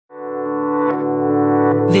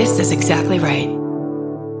This is exactly right.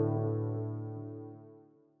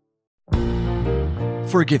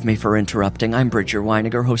 Forgive me for interrupting. I'm Bridger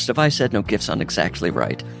Weiniger, host of I Said No Gifts on Exactly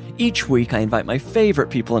Right. Each week, I invite my favorite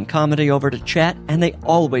people in comedy over to chat, and they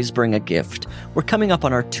always bring a gift. We're coming up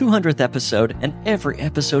on our 200th episode, and every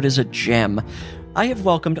episode is a gem. I have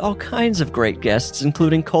welcomed all kinds of great guests,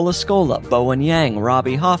 including Cola Scola, Bowen Yang,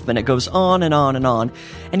 Robbie Hoffman. It goes on and on and on.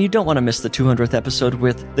 And you don't want to miss the 200th episode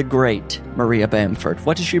with the great Maria Bamford.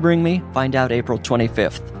 What does she bring me? Find out April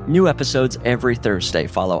 25th. New episodes every Thursday.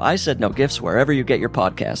 Follow I Said No Gifts wherever you get your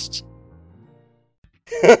podcasts.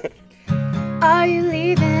 Are you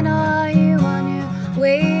leaving or are you on your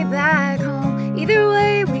way back home? Either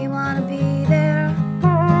way, we want to be there.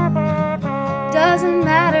 Doesn't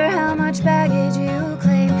matter how much baggage you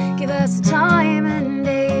claim. Give us a time and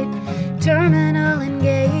date, terminal and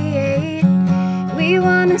gate. We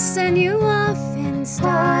want to send you off in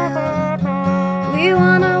style. We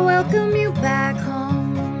want to welcome you back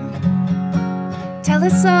home. Tell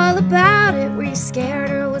us all about it. Were you scared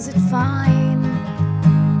or was it fine?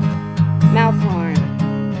 Mouth horn.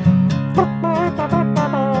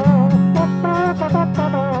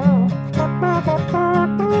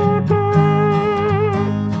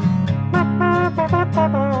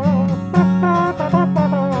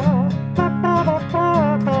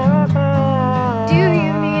 Do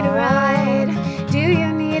you need a ride? Do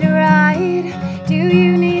you need a ride? Do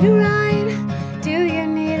you need a ride? Do you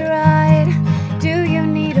need a ride? Do you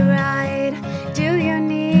need a ride? Do you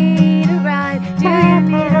need a ride? Do you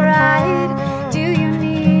need a ride? Do you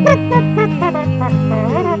need a ride?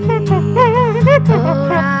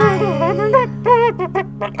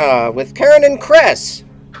 With Karen and Chris.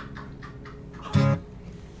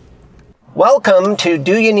 Welcome to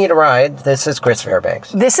Do You Need a Ride? This is Chris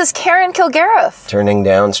Fairbanks. This is Karen Kilgariff.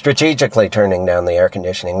 Strategically turning down the air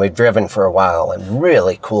conditioning. We've driven for a while and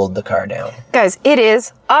really cooled the car down. Guys, it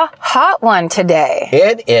is a hot one today.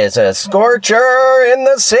 It is a scorcher in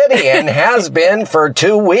the city and has been for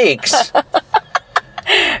 2 weeks.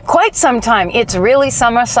 Quite some time. It's really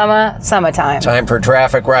summertime. Time for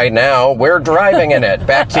traffic right now. We're driving in it.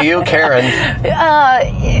 Back to you, Karen.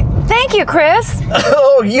 Thank you, Chris.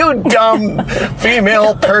 Oh, you dumb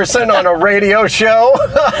female person on a radio show.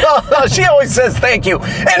 She always says thank you.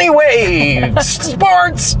 Anyway,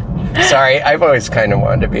 sports. Sorry, I've always kind of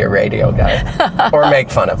wanted to be a radio guy or make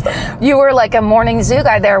fun of them. You were like a morning zoo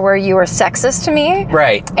guy there where you were sexist to me.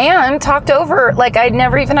 Right. And talked over like I'd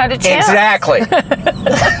never even had a chance. Exactly.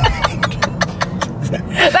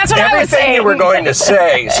 That's what I was saying. Everything you were going to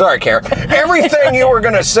say. Sorry, Karen. Everything you were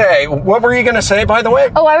going to say. What were you going to say, by the way?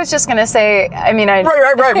 Oh, I was just going to say, I mean, Right.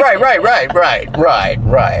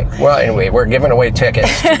 Well, anyway, we're giving away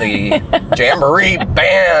tickets to the Jamboree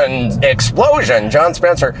Band Explosion. John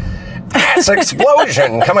Spencer, Ass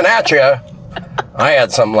Explosion coming at you. I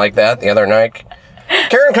had something like that the other night.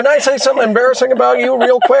 Karen, can I say something embarrassing about you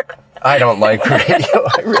real quick? I don't like radio.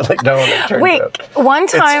 I really don't. One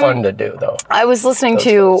time it's fun to do, though. I was listening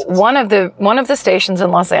to one of the stations in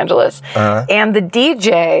Los Angeles, and the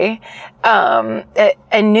DJ,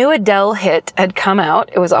 a new Adele hit had come out.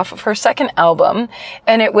 It was off of her second album,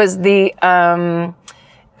 and it was the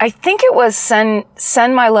I think it was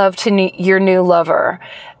 "Send My Love to Your New Lover."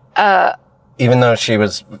 Even though she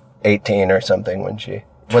was 18 or something when she.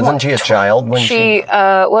 Wasn't she a child when she...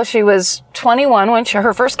 she was 21 when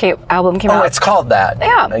her first album came out. Oh, it's called that.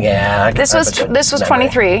 Yeah. Yeah. This was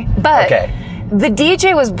 23, but the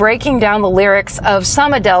DJ was breaking down the lyrics of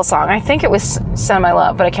some Adele song. I think it was Send My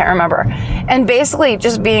Love, but I can't remember. And basically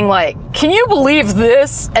just being like, can you believe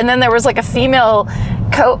this? And then there was like a female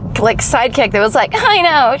sidekick that was like, I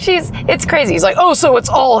know, it's crazy. He's like, oh, so it's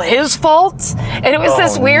all his fault? And it was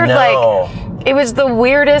this weird it was the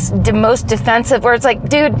weirdest, most defensive, where it's like,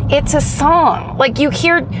 dude, it's a song. Like, you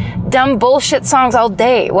hear dumb bullshit songs all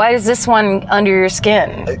day. Why is this one under your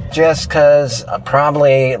skin? Just because,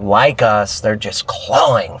 probably, like us, they're just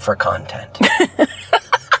clawing for content.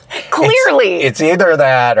 Clearly. It's either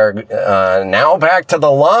that or now back to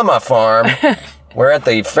the llama farm. We're at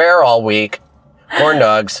the fair all week. Corn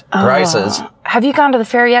dogs, prices. Have you gone to the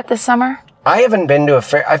fair yet this summer? I haven't been to a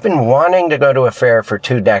fair. I've been wanting to go to a fair for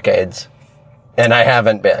 2 decades. And I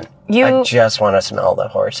haven't been. I just want to smell the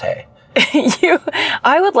horse hay.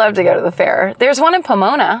 I would love to go to the fair. There's one in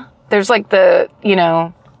Pomona. There's like the,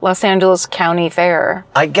 Los Angeles County Fair.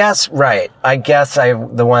 I guess, right.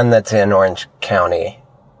 The one that's in Orange County.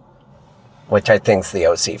 which I think's the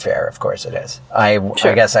OC fair. Of course it is. I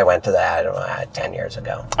guess I went to that, I don't know, 10 years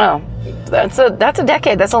ago. Oh, that's a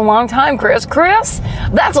decade. That's a long time, Chris. Chris,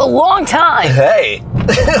 that's a long time. Hey,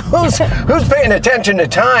 who's paying attention to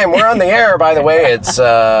time? We're on the air, by the way. It's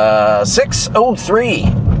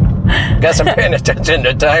 6:03. Guess I'm paying attention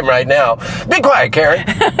to time right now. Be quiet, Karen.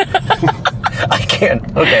 I can't.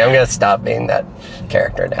 Okay, I'm going to stop being that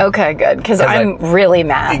character now. Okay, good, because I'm really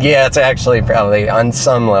mad. Yeah, it's actually probably, on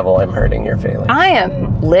some level, I'm hurting your feelings. I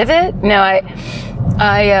am livid. No,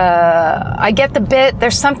 I get the bit.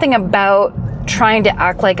 There's something about trying to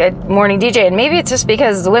act like a morning DJ, and maybe it's just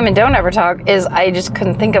because the women don't ever talk, is I just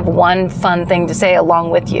couldn't think of one fun thing to say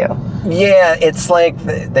along with you. Yeah, it's like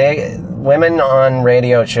women on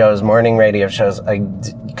radio shows, morning radio shows,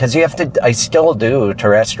 because you have to, I still do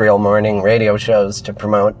terrestrial morning radio shows to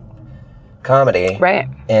promote comedy. Right.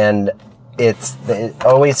 And it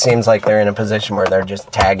always seems like they're in a position where they're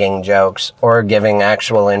just tagging jokes or giving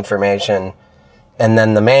actual information. And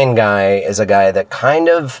then the main guy is a guy that kind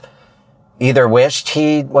of either wished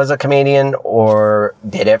he was a comedian or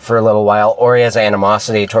did it for a little while, or he has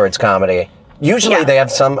animosity towards comedy. Usually they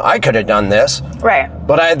have I could have done this. Right.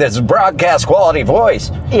 But I had this broadcast quality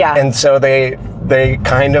voice. Yeah. And so they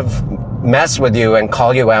kind of mess with you and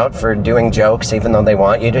call you out for doing jokes, even though they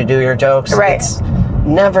want you to do your jokes. Right. It's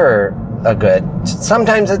never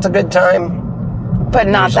sometimes it's a good time. But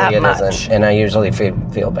not that much. Isn't. And I usually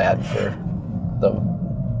feel bad for the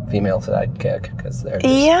female sidekick, because they're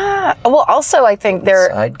just well, also I think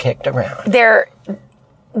they're sidekicked around.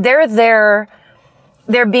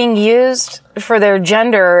 They're being used for their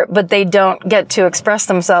gender, but they don't get to express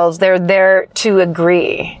themselves. They're there to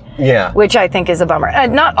agree. Yeah. Which I think is a bummer.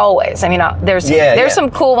 Not always. I mean, there's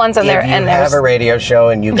some cool ones in there. If you have a radio show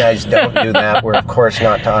and you guys don't do that, we're of course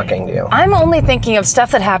not talking to you. I'm only thinking of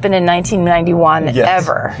stuff that happened in 1991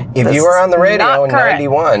 ever. If you were on the radio in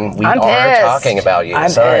 91, we are talking about you. I'm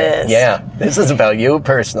Sorry. pissed. Yeah. This is about you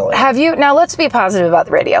personally. Now let's be positive about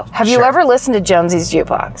the radio. Have you ever listened to Jonesy's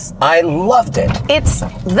Jukebox? I loved it. It's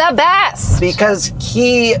the best. Because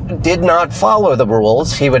he did not follow the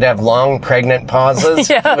rules. He would have long pregnant pauses.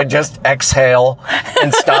 He would just exhale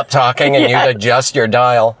and stop talking, and you'd adjust your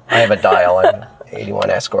dial. I have a dial. I'm 81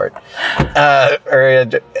 Escort. Or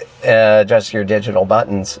adjust your digital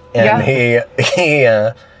buttons. And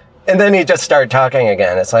and then he just started talking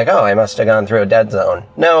again. It's like, I must have gone through a dead zone.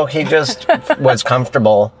 No, he just was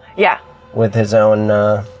comfortable with his own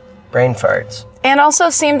brain farts. And also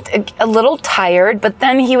seemed a little tired, but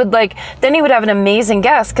then he would have an amazing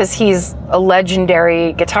guest, because he's a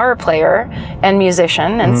legendary guitar player and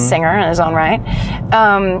musician and singer in his own right.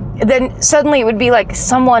 Then suddenly it would be like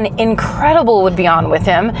someone incredible would be on with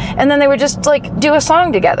him, and then they would just do a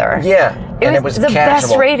song together. Yeah. It was the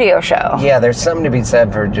best radio show. Yeah, there's something to be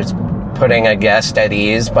said for just putting a guest at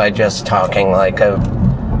ease by just talking like a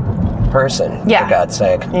person, for God's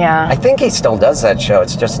sake. Yeah. I think he still does that show.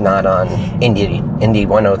 It's just not on Indie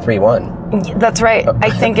 1031. That's right.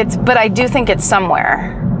 But I do think it's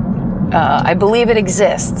somewhere. I believe it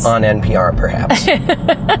exists. On NPR, perhaps.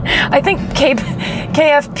 I think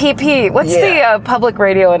KFPP. What's the public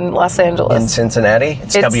radio in Los Angeles? In Cincinnati?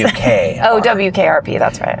 It's WK. WKRP,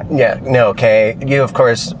 that's right. Yeah, no, K. You, of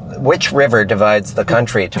course, which river divides the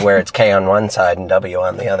country to where it's K on one side and W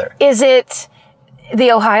on the other? Is it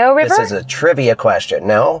the Ohio River? This is a trivia question.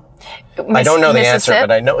 No? I don't know the answer,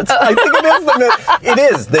 but I know it's. I think it is. It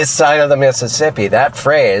is this side of the Mississippi. That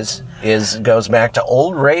phrase goes back to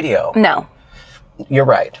old radio. No, you're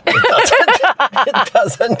right. It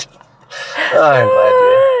doesn't. Oh, I'm glad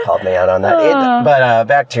you called me out on that. But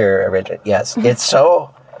back to your original. Yes, it's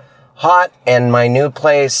so hot, and my new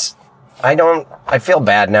place. I feel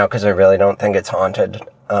bad now because I really don't think it's haunted.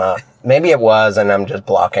 Maybe it was, and I'm just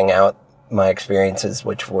blocking out my experiences,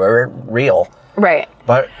 which were real. Right.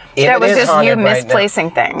 But that was just you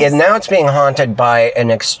misplacing things. And now it's being haunted by an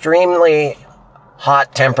extremely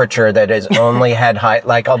hot temperature that has only had high,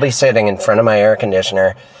 like I'll be sitting in front of my air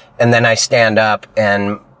conditioner and then I stand up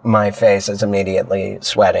and my face is immediately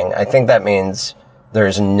sweating. I think that means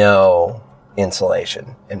there's no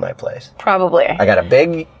insulation in my place. Probably. I got a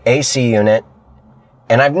big AC unit.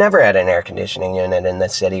 And I've never had an air conditioning unit in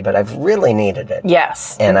this city, but I've really needed it.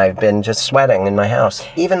 Yes. And I've been just sweating in my house,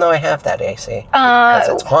 even though I have that AC. Because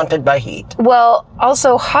it's haunted by heat. Well,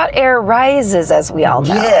 also, hot air rises, as we all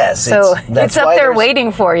know. Yes. So it's up there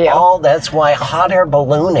waiting for you. That's why hot air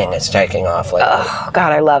ballooning is taking off lately. Oh,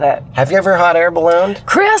 God, I love it. Have you ever hot air ballooned?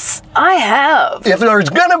 Chris, I have. If there's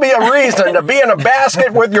going to be a reason to be in a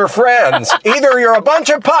basket with your friends, either you're a bunch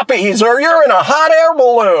of puppies or you're in a hot air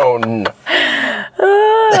balloon.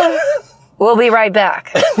 We'll be right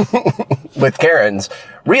back. With Karen's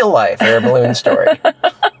real-life air balloon story.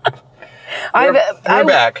 We're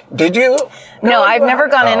back. Did you? No, I've never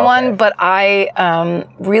gone in one, but I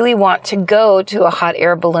really want to go to a hot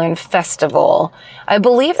air balloon festival. I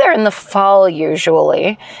believe they're in the fall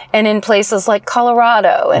usually, and in places like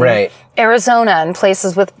Colorado and Arizona and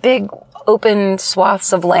places with big open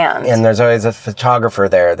swaths of land. And there's always a photographer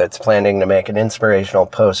there that's planning to make an inspirational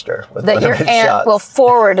poster with one of his shots. Will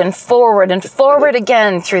forward and forward and forward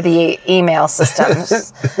again through the email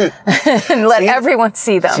systems and let everyone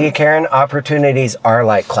see them. See, Karen, opportunities are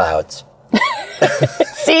like clouds.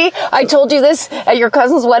 See, I told you this at your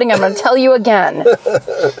cousin's wedding. I'm going to tell you again.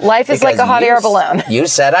 Life is like a hot air balloon. You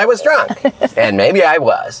said I was drunk, and maybe I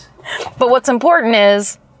was. But what's important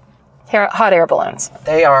is hot air balloons.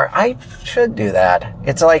 They are. I should do that.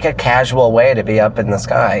 It's like a casual way to be up in the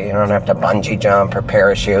sky. You don't have to bungee jump or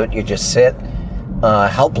parachute. You just sit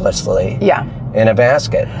helplessly in a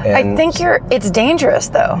basket. And I think it's dangerous,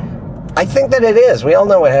 though. I think that it is. We all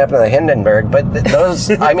know what happened to the Hindenburg, but those,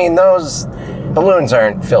 those balloons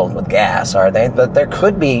aren't filled with gas, are they? But there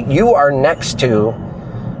could be. You are next to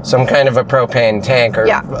some kind of a propane tank or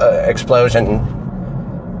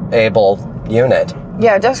explosion-able unit.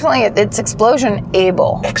 Yeah, definitely. It's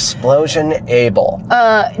explosion-able. Explosion-able.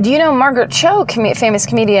 Do you know Margaret Cho, famous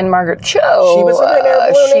comedian Margaret Cho? She was in an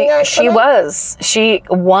air ballooning accident? She was. She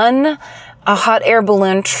won a hot air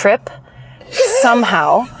balloon trip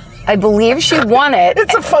somehow. I believe she won it.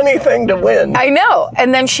 It's a funny thing to win. I know.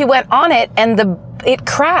 And then she went on it, and it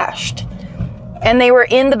crashed. And they were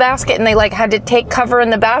in the basket, and they had to take cover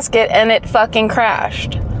in the basket, and it fucking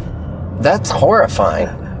crashed. That's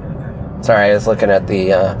horrifying. Sorry, I was looking at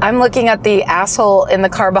the... I'm looking at the asshole in the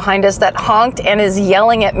car behind us that honked and is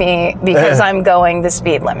yelling at me because I'm going the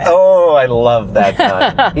speed limit. Oh, I love that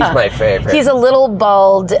guy. He's my favorite. He's a little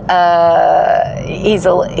bald. He's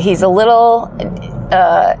a little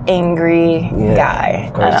angry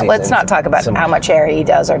guy. Let's not talk about how much hair he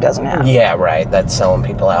does or doesn't have. Yeah, right. That's selling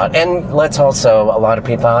people out. And let's also, a lot of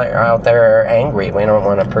people are out there are angry. We don't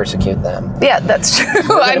want to persecute them. Yeah, that's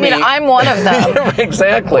true. I mean, I'm one of them.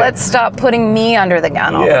 Exactly. Let's stop putting me under the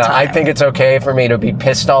gun all the time. I think it's okay for me to be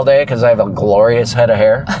pissed all day because I have a glorious head of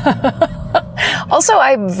hair. Also,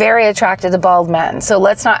 I'm very attracted to bald men, so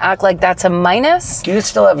let's not act like that's a minus. Do you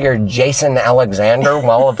still have your Jason Alexander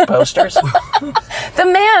wall of posters? The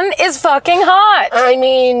man is fucking hot. I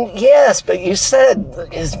mean, yes, but you said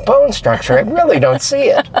his bone structure. I really don't see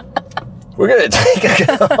it. We're going to take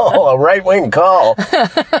a right-wing call,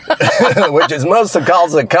 which is most of the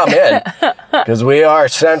calls that come in, because we are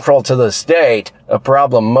central to the state. A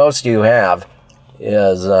problem most of you have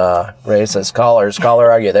is racist callers.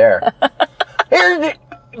 Caller, are you there? Here's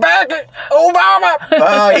back, Obama.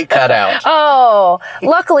 Oh, he cut out. Oh,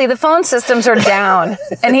 luckily the phone systems are down,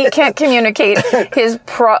 and he can't communicate his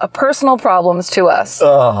personal problems to us.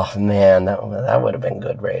 Oh, man, that would have been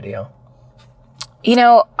good radio. You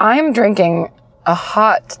know, I'm drinking a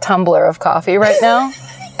hot tumbler of coffee right now,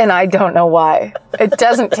 and I don't know why. It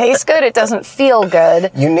doesn't taste good. It doesn't feel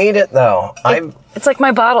good. You need it, though. It's like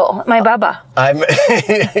my bottle, my bubba.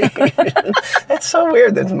 It's so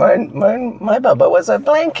weird that my bubba was a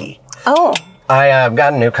blankie. Oh. I've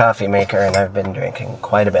got a new coffee maker, and I've been drinking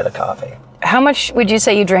quite a bit of coffee. How much would you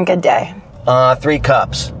say you drink a day? 3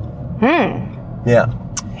 cups. Yeah.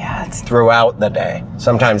 Yeah, it's throughout the day.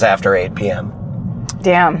 Sometimes after 8 p.m.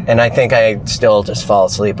 Damn. And I think I still just fall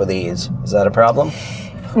asleep with ease. Is that a problem?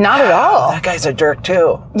 Not at all. That guy's a jerk,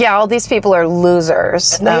 too. Yeah, all these people are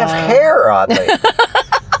losers. And they have hair, oddly.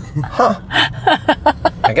 Huh.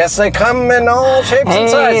 I guess they come in all shapes and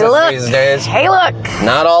sizes these days. Hey, look.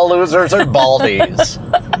 Not all losers are baldies.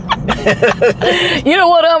 You know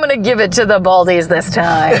what? I'm going to give it to the baldies this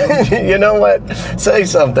time. You know what? Say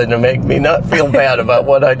something to make me not feel bad about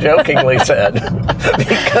what I jokingly said.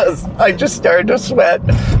 Because I just started to sweat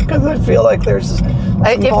because I feel like there's...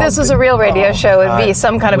 If this was a real radio show, it'd be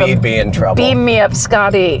some kind of we'd be in trouble. Beam me up,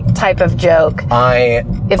 Scotty type of joke.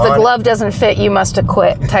 If the glove doesn't fit, you must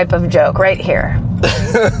acquit type of joke right here.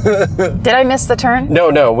 Did I miss the turn?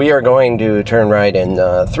 No. We are going to turn right in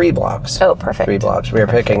 3 blocks. Oh, perfect. 3 blocks. We are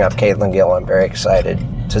picking up Caitlin Gill. I'm very excited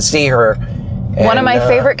to see her. One of my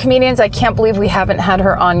favorite comedians. I can't believe we haven't had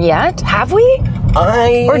her on yet. Have we?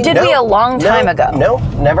 Or did we a long time ago? No,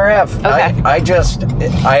 never have. Okay. I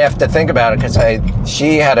have to think about it because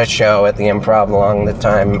she had a show at the Improv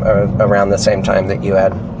around the same time that you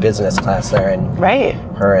had business class there, and right.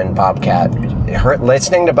 Her and Bobcat.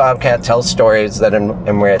 Listening to Bobcat tell stories that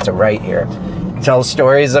and we're at the right here. Tell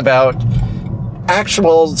stories about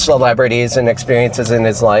actual celebrities and experiences in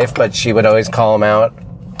his life, but she would always call him out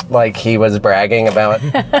like he was bragging about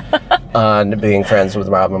being friends with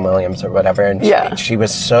Robin Williams or whatever. And she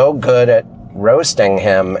was so good at roasting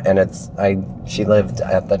him, and she lived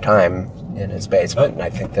at the time in his basement, and I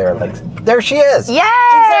think they're like, there she is. Yeah.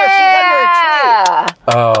 She's under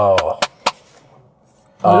a tree.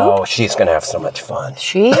 Oh, she's gonna have so much fun.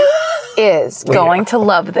 She is going to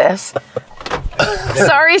love this.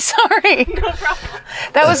 Sorry. No problem.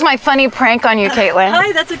 That was my funny prank on you, Caitlin.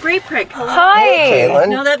 Hi, that's a great prank. Hello. Hi. Hey, Caitlin.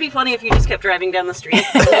 No, that'd be funny if you just kept driving down the street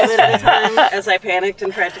a little bit at a time as I panicked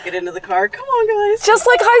and tried to get into the car. Come on, guys. Just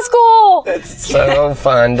like high school. It's so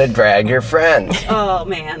fun to drag your friend. Oh,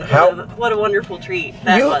 man. What a wonderful treat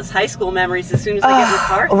that was. High school memories as soon as I get in the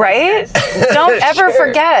car. Right? Don't ever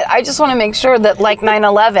forget. I just want to make sure that, like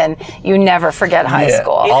 9/11, you never forget high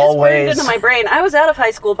school. It is Always. burned into my brain. I was out of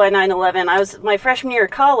high school by 9/11. I was my freshman year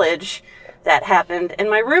of college. That happened, and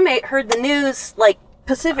my roommate heard the news like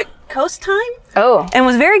Pacific Coast time. Oh. And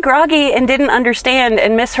was very groggy and didn't understand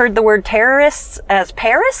and misheard the word terrorists as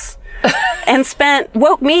Paris. And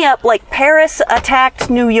woke me up like Paris attacked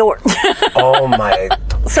New York. Oh my.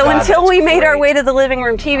 So God, until we made our great. way to the living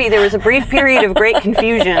room TV, there was a brief period of great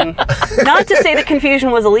confusion. Not to say the confusion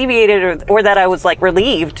was alleviated or that I was like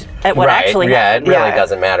relieved at what actually happened. It really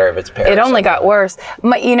doesn't matter if it's Paris. It only got worse.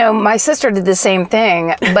 My sister did the same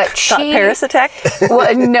thing, but she... Thought Paris attacked?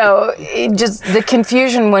 Well, no, just the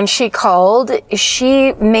confusion when she called,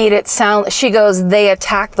 she made it sound... She goes, they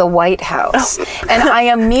attacked the White House. Oh. And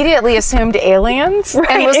I immediately assumed aliens.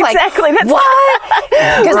 Right, and was exactly. Like, what?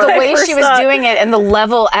 Because the way first she was doing it and the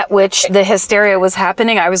level at which the hysteria was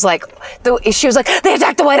happening, I was like, she was like, they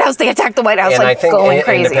attacked the White House, they attacked the White House, and like I think going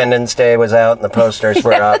crazy. Independence Day was out and the posters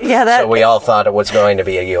were up. So we all thought it was going to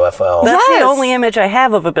be a UFO. That's the only image I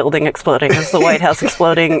have of a building exploding is the White House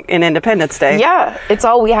exploding in Independence Day. Yeah, it's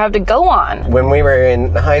all we have to go on. When we were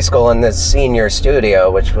in high school in this senior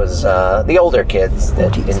studio, which was the older kids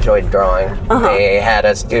that enjoyed drawing, they had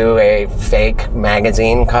us do a fake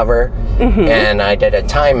magazine cover, and I did a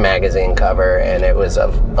Time magazine cover, and it was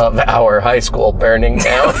of our high school burning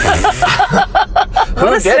down.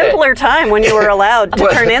 What a simpler time when you were allowed to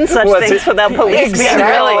turn in such things without police being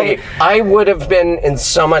really. I would have been in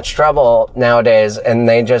so much trouble nowadays, and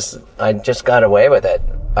I just got away with it.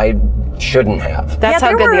 I shouldn't have. That's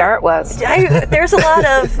how good the art was. There's a lot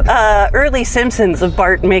of early Simpsons of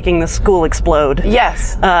Bart making the school explode.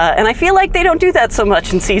 Yes. And I feel like they don't do that so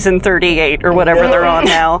much in season 38 or whatever they're on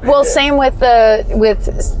now. Well, same with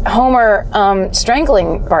Homer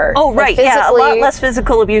strangling Bart. Oh, right. Yeah, a lot less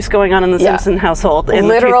physical abuse going on in the Simpson household in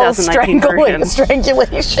literal the 2019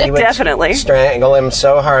 strangulation. He would Definitely strangle him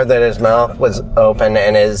so hard that his mouth was open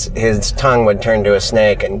and his tongue would turn to a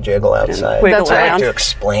snake and jiggle outside. Wiggle around. To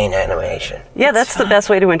explain animation. Yeah, that's the best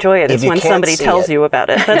way to enjoy it is when somebody tells you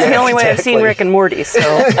about it. That's the only way I've seen Rick and Morty. So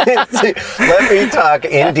let me talk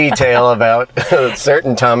in detail about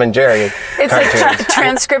certain Tom and Jerry. It's like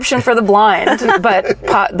transcription for the blind, but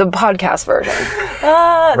the podcast version.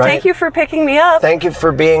 Thank you for picking me up. Thank you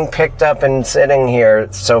for being picked up and sitting here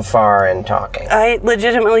so far and talking. I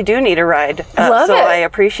legitimately do need a ride. I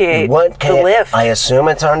appreciate the lift. I assume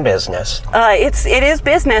it's on business. It is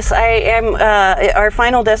business. I am our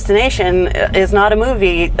final destination is not a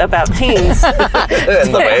movie about teens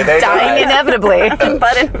and the way they dying inevitably.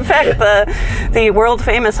 But in fact, the world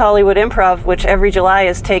famous Hollywood Improv, which every July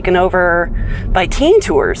is taken over by teen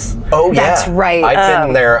tours. Oh, yeah. That's right. I've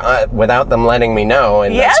been there without them letting me know,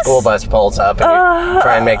 and the school bus pulls up and you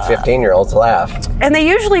try and make 15-year-olds laugh. And they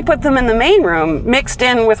usually put them in the main room mixed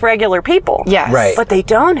in with regular people. Yes. Right. But they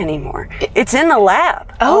don't anymore. It's in the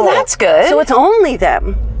lab. Oh, that's good. So it's only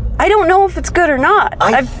them. I don't know if it's good or not.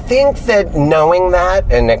 I think that knowing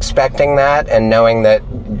that and expecting that and knowing that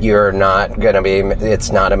you're not going to be,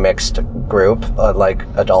 it's not a mixed group like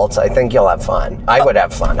adults, I think you'll have fun. I would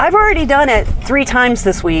have fun. I've already done it 3 times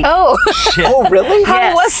this week. Oh. Oh, really?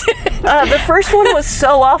 How was it? The first one was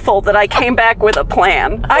so awful that I came back with a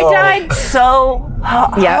plan. I died so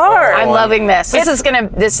hard. I'm loving this.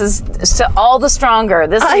 This is all the stronger.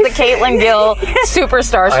 This is the Caitlin Gill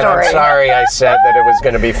superstar story. I'm sorry I said that it was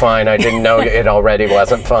going to be fine. I didn't know it already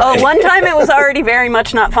wasn't fine. Oh, one time it was already very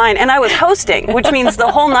much not fine, and I was hosting, which means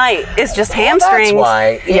the whole night is just hamstrings. That's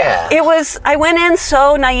why, yeah. It was I went in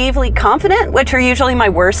so naively confident, which are usually my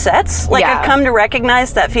worst sets. Like, I've come to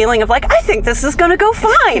recognize that feeling of like, I think this is going to go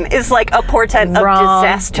fine, is like a portent of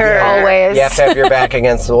disaster. Yeah. Always. You have to have your back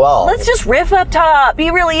against the wall. Let's just riff up top.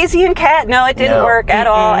 Be real easy and cat. No, it didn't work at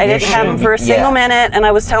all. I didn't have them for a single minute, and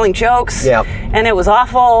I was telling jokes, and it was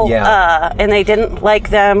awful. And they didn't like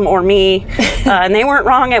them or me, and they weren't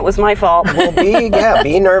wrong. It was my fault. Well,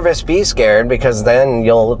 be nervous, be scared, because then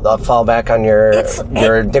you'll fall back on your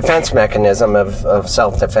defense mechanism of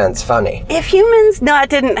self-defense. Funny. If humans,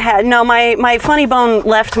 my funny bone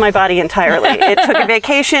left my body entirely. It took a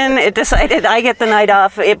vacation. It decided I get the night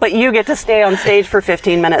off, but you get to stay on stage for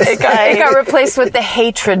 15 minutes. It got replaced with the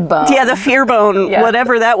hatred bone. Yeah, the fear bone,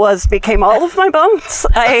 whatever that was, became all of my bones.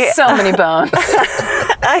 So many bones.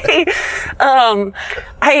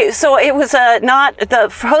 So it was the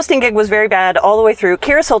hosting gig was very bad all the way through.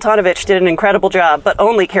 Kira Sultanovich did an incredible job, but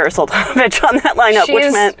only Kira Sultanovich on that lineup,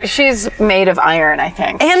 which meant she's made of iron, I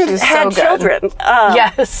think, and she's had so children.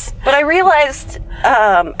 Yes, but I realized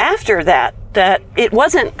after that it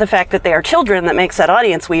wasn't the fact that they are children that makes that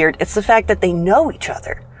audience weird. It's the fact that they know each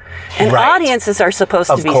other. And audiences are supposed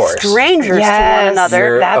to be strangers to one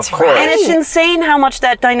another. That's right. And it's insane how much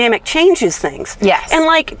that dynamic changes things. Yes. And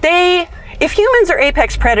like if humans are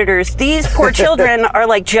apex predators, these poor children are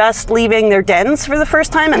like just leaving their dens for the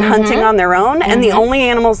first time and hunting on their own. And the only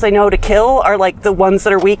animals they know to kill are like the ones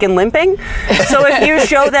that are weak and limping. So if you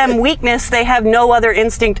show them weakness, they have no other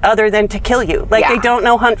instinct other than to kill you. Like they don't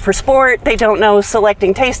know hunt for sport. They don't know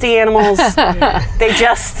selecting tasty animals. They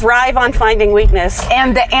just thrive on finding weakness.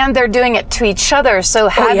 And they're doing it to each other. So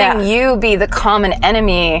having you be the common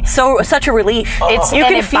enemy. Such a relief. You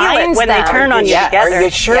can feel it when they turn on you together. Are you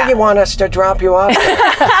sure you want us to drop you off?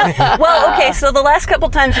 Well, okay, so the last couple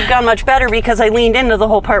times have gone much better because I leaned into the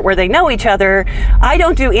whole part where they know each other. I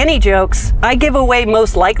don't do any jokes. I give away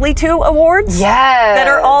most likely to awards that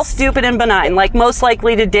are all stupid and benign, like most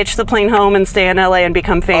likely to ditch the plane home and stay in LA and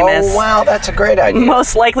become famous. Oh, wow, that's a great idea.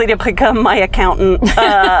 Most likely to become my accountant.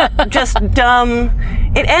 Just dumb.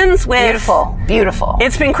 It ends with... Beautiful.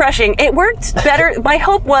 It's been crushing. It worked better. My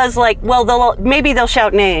hope was like, well, they'll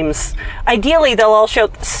shout names. Ideally, they'll all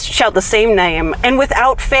shout the same name, and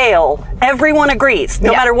without fail, everyone agrees.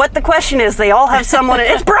 No matter what the question is, they all have someone.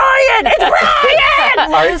 It's Brian! It's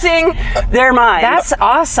Brian! Losing their mind. That's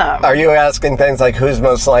awesome. Are you asking things like who's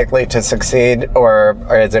most likely to succeed, or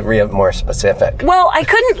is it more specific? Well, I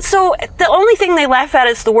couldn't. So the only thing they laugh at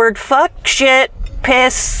is the word fuck, shit,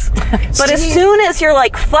 piss. But as soon as you're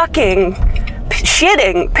like fucking,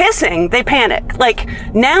 shitting, pissing, they panic. Like,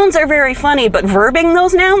 nouns are very funny, but verbing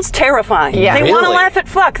those nouns, terrifying. Yeah. They want to laugh at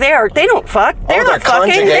fuck. They don't fuck. They're not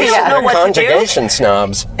fucking. They don't know what to do. Conjugation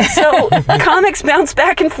snobs. So comics bounce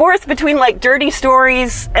back and forth between like dirty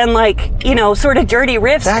stories and like, sort of dirty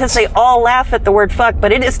riffs because they all laugh at the word fuck,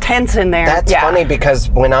 but it is tense in there. That's funny because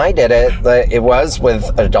when I did it, it was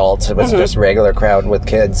with adults. It was just regular crowd with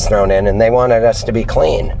kids thrown in, and they wanted us to be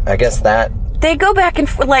clean. I guess that... They go back and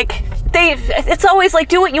like it's always like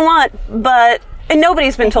do what you want, and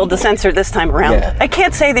nobody's been told to censor this time around. Yeah. I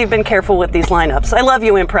can't say they've been careful with these lineups. I love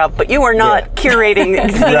you, improv, but you are not curating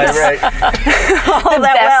these all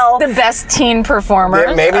that well. The best teen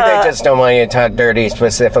performers. Maybe they just don't want you to talk dirty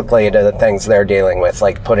specifically to the things they're dealing with,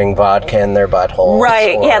 like putting vodka in their buttholes.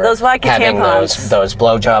 Right, those vodka tampons. Those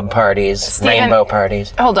blowjob parties, Steven, rainbow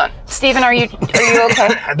parties. Hold on. Stephen, are you okay?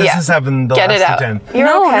 This has happened the last time.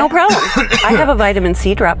 No problem. I have a vitamin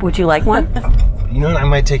C drop. Would you like one? You know what? I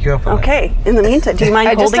might take you up on that. Okay. In the meantime, do you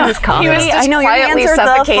mind holding this coffee? He was just I know quietly your hands are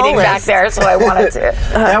suffocating back there, so I wanted to.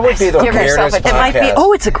 That would be the weirdest podcast. It might be.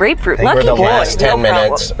 Oh, it's a grapefruit. I think Lucky the boy. last 10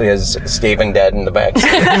 minutes is Stephen dead in the back.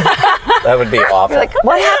 That would be awful. Like,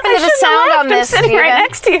 what happened to the sound on this? I'm sitting right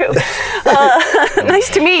next to you. Nice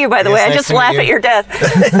to meet you, by the way. I just laugh at your death.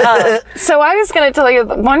 So I was going to tell you,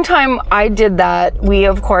 one time I did that. We,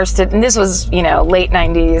 of course, did, and this was, late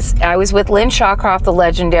 90s. I was with Lynn Shawcroft, the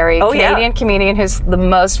legendary Canadian comedian who's the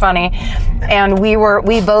most funny, and we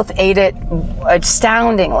both ate it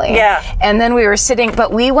astoundingly. Yeah. And then we were sitting,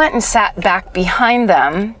 but we went and sat back behind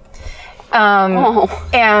them.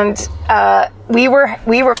 And we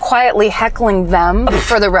were quietly heckling them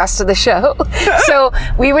for the rest of the show. So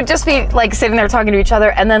we would just be like sitting there talking to each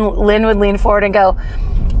other, and then Lynn would lean forward and go,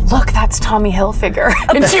 look, that's Tommy Hilfiger.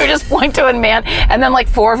 And she would just point to a man, and then like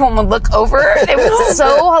 4 of them would look over. It was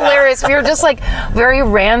so hilarious. We were just like very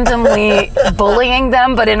randomly bullying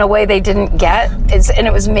them, but in a way they didn't get. And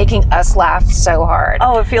it was making us laugh so hard.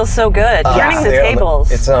 Oh, it feels so good. Turning the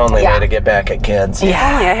tables. It's the only way to get back at kids. Yeah.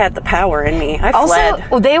 If only I had the power in me. I fled.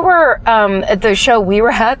 Also, they were, at the show we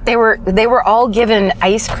were at, they were all given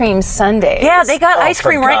ice cream sundaes. Yeah, they got ice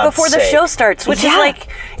cream right before the show starts, which is like,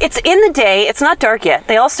 it's in the day. It's not dark yet.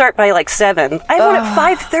 They all start by like 7. I have one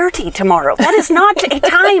at 5:30 tomorrow. That is not a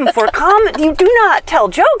time for comedy. You do not tell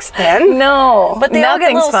jokes then. No. But they all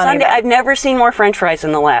get little sundae. I've never seen more French fries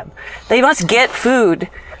in the lab. They must get food,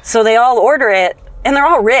 so they all order it. And they're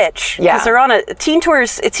all rich because they're on a teen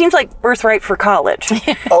tours. It seems like birthright for college.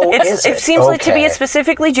 It seems like to be a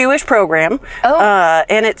specifically Jewish program.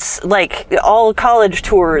 And it's like all college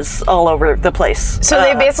tours all over the place. So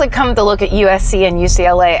they basically come to look at USC and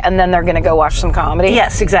UCLA, and then they're going to go watch some comedy.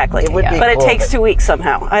 Yes, exactly. But it takes 2 weeks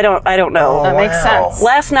somehow. I don't know. That makes sense.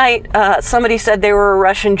 Last night, somebody said they were a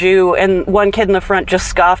Russian Jew, and one kid in the front just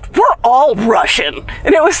scoffed, "We're all Russian,"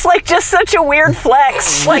 and it was like just such a weird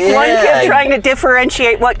flex. Like one kid trying to differentiate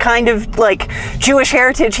what kind of like Jewish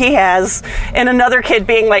heritage he has, and another kid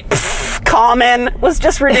being like common was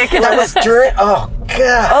just ridiculous.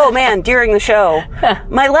 Oh man, during the show.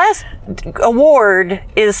 My last award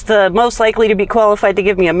is the most likely to be qualified to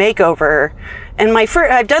give me a makeover. And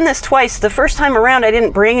I've done this twice. The first time around, I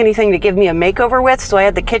didn't bring anything to give me a makeover with, so I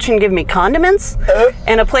had the kitchen give me condiments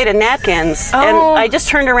and a plate of napkins. And I just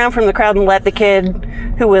turned around from the crowd and let the kid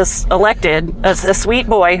who was elected, a sweet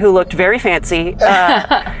boy who looked very fancy,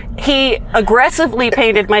 he aggressively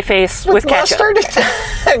painted my face with ketchup.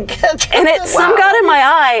 And some got in my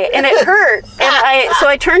eye, and it hurt. And so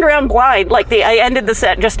I turned around blind, I ended the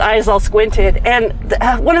set just eyes all squinted. And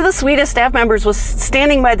one of the sweetest staff members was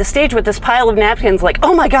standing by the stage with this pile of napkins, like,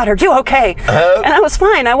 "Oh my God, are you okay?" And I was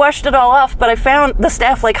fine. I washed it all off, but I found the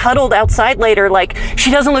staff huddled outside later, like,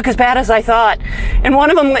 "She doesn't look as bad as I thought." And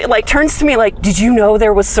one of them turns to me like, "Did you know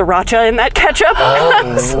there was sriracha in that ketchup?" I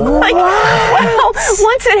was like, well,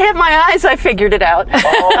 once it hit my eyes, I figured it out.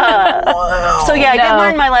 So yeah, I did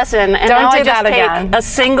learn my lesson, and now I just take a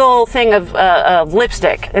single thing of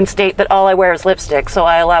lipstick and state that all I wear is lipstick. So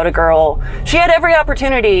I allowed a girl, she had every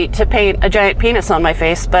opportunity to paint a giant penis on my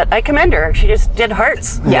face, but I commend her. She just did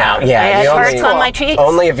hearts. Yeah. I had hearts on my cheeks.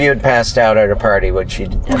 Only if you had passed out at a party would she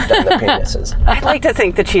have done the penises. I'd like to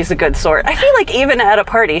think that she's a good sort. I feel like even at a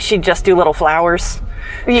party, she'd just do little flowers.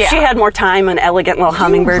 Yeah. She had more time, an elegant little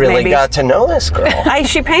hummingbird, really maybe. Got to know this girl.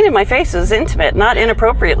 She painted my face as intimate, not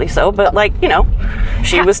inappropriately so, but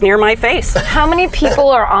she was near my face. How many people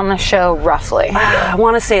are on the show, roughly? I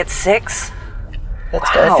want to say it's 6.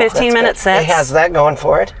 That's good. 15-minute sets. It has that going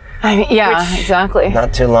for it. Exactly.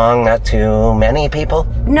 Not too long, not too many people.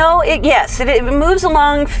 No, it moves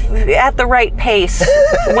along at the right pace.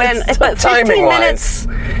 But 15 minutes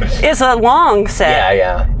is a long set.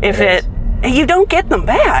 Yeah. You don't get them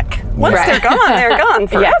back. Once they're gone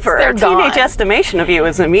forever. Yes, Teenage estimation of you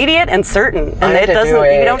is immediate and certain, and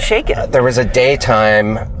you don't shake it. There was a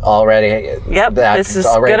daytime already. Yep, this is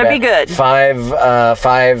gonna be good.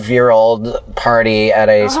 5-year-old party at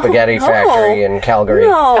a spaghetti factory in Calgary.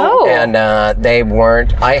 No. And they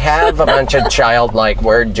weren't. I have a bunch of childlike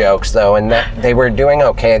word jokes though, and they were doing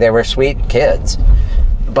okay. They were sweet kids.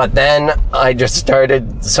 But then I just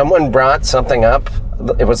started. Someone brought something up.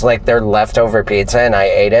 It was like their leftover pizza, and I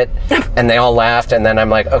ate it, and they all laughed. And then I'm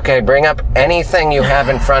like, "Okay, bring up anything you have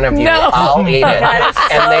in front of you. I'll eat it."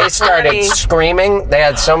 And they started screaming. They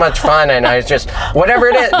had so much fun, and I was just, whatever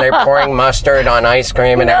it is, they're pouring mustard on ice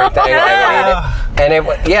cream and everything. I would eat it. And it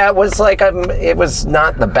was like it was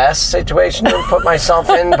not the best situation to put myself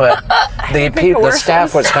in, but the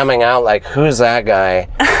staff was coming out like, "Who's that guy?"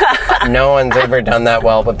 No one's ever done that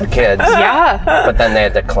well with the kids. Yeah. But then they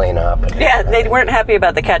had to clean up. Yeah, they weren't happy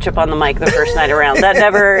about the ketchup on the mic the first night around. That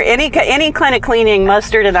never, any kind of cleaning,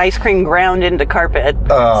 mustard and ice cream ground into carpet.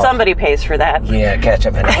 Somebody pays for that. Yeah,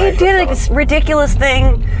 ketchup and I did this ridiculous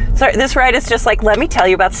thing. Sorry, this ride is just like, let me tell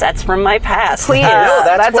you about sets from my past. Please.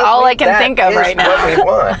 That's all I can think of right now. What we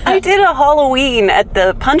want. I did a Halloween at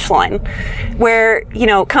the Punchline where,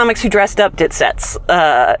 comics who dressed up did sets,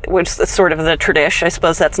 which is sort of the tradition. I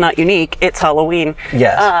suppose that's not unique. It's Halloween.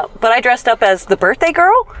 Yes. But I dressed up as the birthday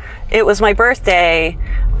girl. It was my birthday.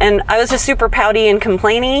 And I was just super pouty and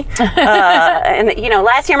complainy. And, you know,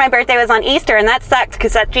 last year my birthday was on Easter, and that sucked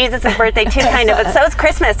because that's Jesus' birthday too, kind of. But so is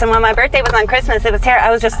Christmas. And when my birthday was on Christmas, it was terrible.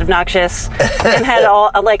 I was just obnoxious and had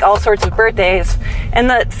all sorts of birthdays. And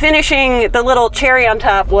the little cherry on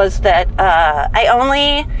top was that I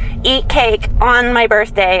only eat cake on my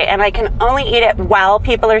birthday, and I can only eat it while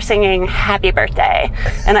people are singing happy birthday.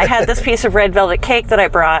 And I had this piece of red velvet cake that I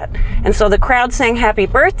brought, and so the crowd sang happy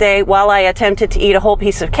birthday while I attempted to eat a whole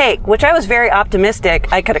piece of cake, which I was very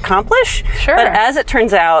optimistic I could accomplish. Sure. But as it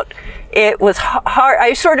turns out, it was hard.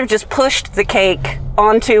 I sort of just pushed the cake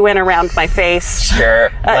onto and around my face. Sure,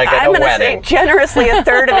 like at I'm a going to wedding. say generously a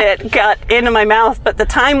third of it got into my mouth, but the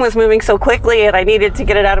time was moving so quickly and I needed to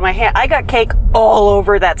get it out of my hand. I got cake all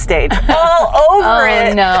over that stage. All over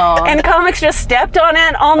it. Oh, no. And comics just stepped on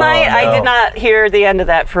it all night. no. I did not hear the end of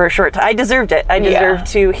that for a short time. I deserved it. I deserved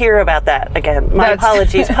to hear about that again. My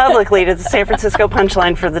apologies publicly to the San Francisco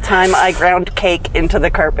Punchline for the time I ground cake into the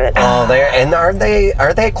carpet. Oh,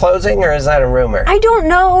 are they closing, or is that a rumor? I don't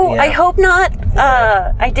know. Yeah. I hope not.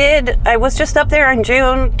 I was just up there in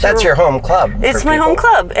June. That's your home club. It's my home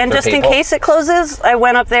club. And just in case it closes, I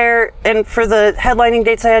went up there, and for the headlining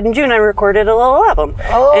dates I had in June, I recorded a little album.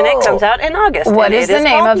 Oh. And it comes out in August. What is the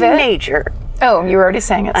name of it? Major. Oh, you were already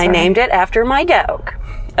saying it. Sorry. I named it after my dog.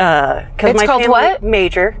 It's called what?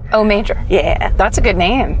 Major. Oh, Major. Yeah. That's a good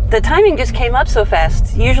name. The timing just came up so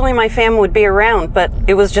fast. Usually my fam would be around, but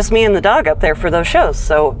it was just me and the dog up there for those shows.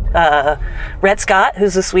 So Rhett Scott,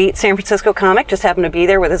 who's a sweet San Francisco comic, just happened to be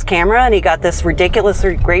there with his camera, and he got this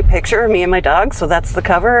ridiculously great picture of me and my dog. So that's the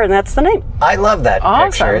cover, and that's the name. I love that Awesome.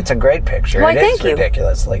 picture. It's a great picture. Well, It thank is you.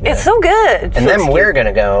 ridiculously good. It's so good. And then we're going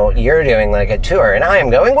to go, you're doing like a tour, and I am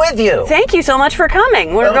going with you. Thank you so much for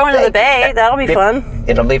coming. We're Oh, going to the thank you. Bay. That'll be fun.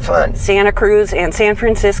 It'll be fun. Santa Cruz and San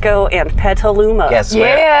Francisco and Petaluma. Guess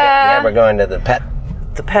where? Yeah. Yeah, we're going to the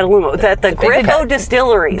The Petaluma. The Grifo Pet.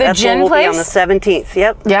 Distillery. The That's gin where we'll be on place? the 17th.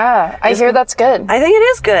 Yep. Yeah, I hear that's good. I think it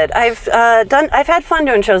is good. I've had fun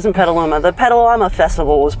doing shows in Petaluma. The Petaluma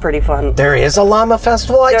Festival was pretty fun. There is a llama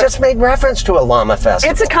festival? I just made reference to a llama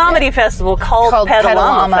festival. It's a comedy festival called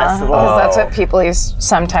Petaluma Festival. because that's what people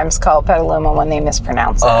sometimes call Petaluma when they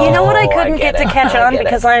mispronounce it. You know what I Oh, couldn't get get to it. catch I on get it.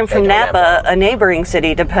 because I am from I don't Napa, a neighboring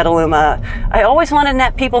city to Petaluma. I always wanted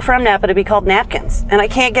people from Napa to be called napkins, and I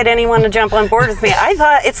can't get anyone to jump on board with me. I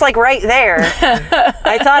thought it's like right there.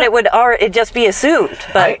 I thought it'd just be assumed,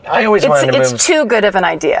 but I always wanted to move. It's too good of an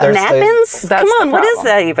idea. There's napkins? That's Come on, the what is problem.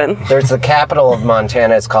 that even? There's the capital of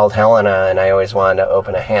Montana. It's called Helena, and I always wanted to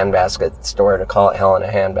open a handbasket store to call it Helena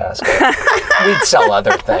Handbasket. We'd sell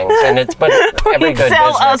other things, but every We'd good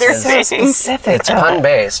sell business other is things. Specific. it's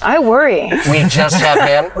pun-based. I worry. We just have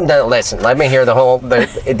No, listen, let me hear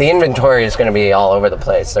the inventory is going to be all over the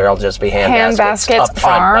place. There'll just be hand baskets up front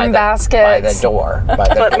farm baskets. by the door.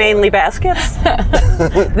 But mainly baskets?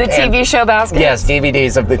 The TV show baskets. Yes,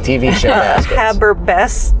 DVDs of the TV show baskets.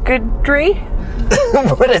 Haberdaskery?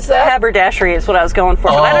 What is that? Haberdashery is what I was going for.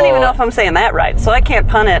 But I don't even know if I'm saying that right. So I can't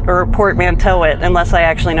pun it or portmanteau it unless I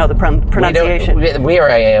actually know the pronunciation. We are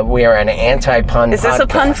an anti-pun. Is this a podcast.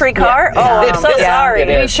 pun-free car? Yeah. Oh, I'm so Yeah, sorry. it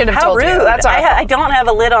is. We should have How told rude. you. That's our fault. I don't have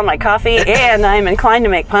a lid on my coffee, and I'm inclined to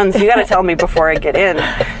make puns. You got to tell me before I get in.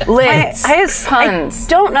 Lids. I puns.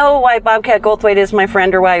 don't know why Bobcat Goldthwait is my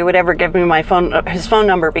friend or why he would ever give me his phone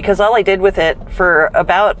number, because all I did with it for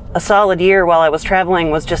about a solid year while I was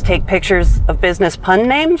traveling was just take pictures of business pun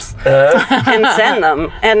names and send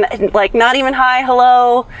them. And like, not even hi,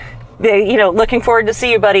 hello, looking forward to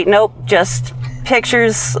see you, buddy. Nope, just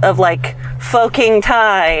pictures of like Foking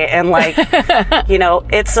Thai and like,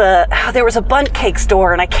 there was a bundt cake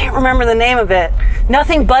store and I can't remember the name of it.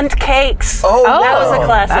 Nothing Bundt Cakes. Oh, that was a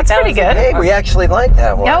classic. That's That pretty was a good. Hey, we actually like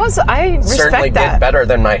that one. I respect Certainly that. did better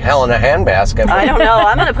than my Helena Handbasket. I don't know.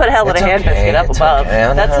 I'm going to put Helena It's okay, Handbasket up it's above.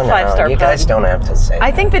 okay. That's a 5-star You pub. guys don't have to say I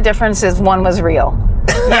that. think the difference is one was real.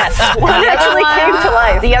 Yes. One actually came to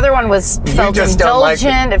life. The other one felt just don't like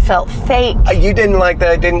indulgent. It felt fake. You didn't like that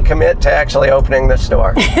I didn't commit to actually opening the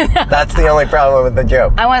store. That's the only problem with the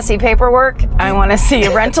joke. I want to see paperwork. I want to see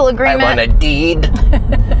a rental I agreement. want a deed.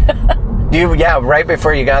 Right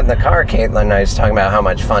before you got in the car, Caitlin and I was talking about how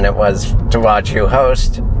much fun it was to watch you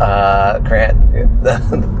host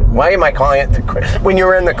Why am I calling it when you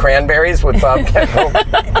were in the Cranberries with Bob Kendall?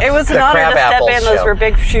 It was an honor to step in. Those were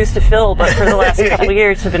big shoes to fill, but for the last couple of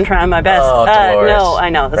years, I've been trying my best. Oh, Dolores. No, I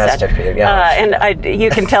know. That's sad. And you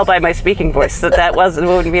can tell by my speaking voice that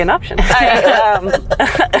wouldn't be an option.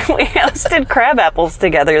 We hosted Crab Apples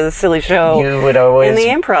together, the silly show. You would always in the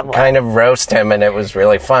improv kind of roast him, and it was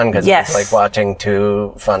really fun because yes. it was like watching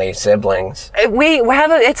two funny siblings.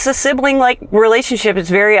 It's a sibling-like relationship. It's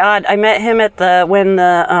very odd. I met him at when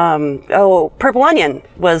the Purple Onion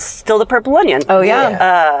was still the Purple Onion. Oh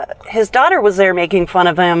yeah. His daughter was there making fun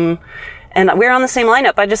of him, and we were on the same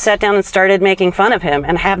lineup. I just sat down and started making fun of him,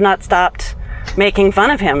 and have not stopped making fun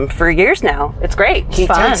of him for years now. It's great. He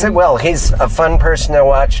takes it well. He's a fun person to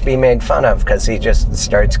watch be made fun of because he just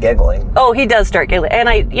starts giggling. Oh, he does start giggling, and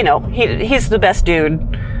he's the best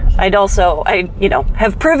dude. I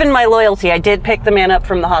have proven my loyalty. I did pick the man up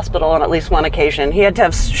from the hospital on at least one occasion. He had to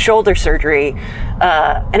have shoulder surgery,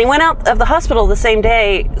 and he went out of the hospital the same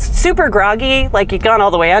day, super groggy, like he'd gone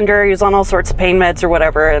all the way under. He was on all sorts of pain meds or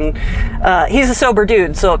whatever, and he's a sober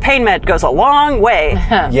dude, so a pain med goes a long way.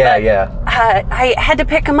 Yeah. I had to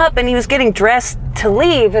pick him up, and he was getting dressed to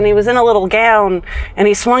leave, and he was in a little gown, and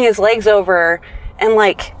he swung his legs over. And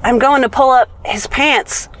I'm going to pull up his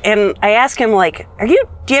pants, and I ask him, do you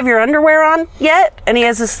have your underwear on yet? And he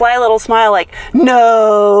has this sly little smile,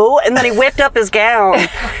 no. And then he whipped up his gown,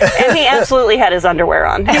 and he absolutely had his underwear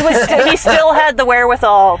on. He still had the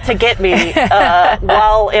wherewithal to get me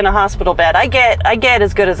while in a hospital bed. I get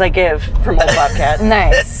as good as I give from Old Bobcat.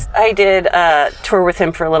 Nice. I did tour with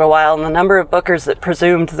him for a little while, and the number of bookers that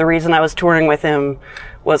presumed the reason I was touring with him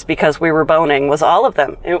was because we were boning was all of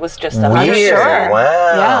them. It was just weird. Sure.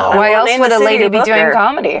 Wow. Yeah. Why else would a lady be doing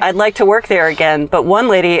comedy? I'd like to work there again, but one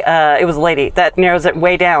lady, it was a lady, that narrows it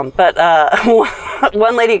way down, but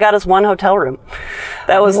one lady got us one hotel room.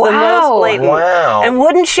 That was the most blatant. Wow. And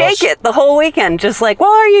wouldn't shake it the whole weekend. Just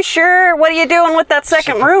are you sure? What are you doing with that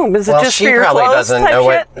second room? Is it just for your clothes? She probably doesn't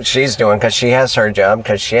know shit? what she's doing because she has her job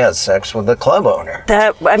because she has sex with the club owner.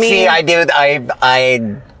 See,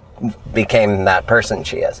 I became that person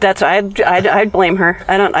she is. I'd blame her.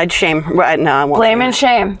 I'd shame her. No, I won't. Blame and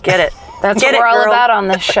shame. Get it. That's what we're all about on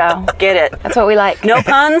this show. Get it. That's what we like. No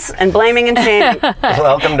puns and blaming and shaming.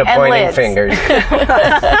 Welcome to Pointing Fingers.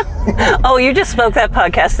 Oh, you just spoke that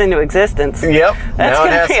podcast into existence. Yep. That's now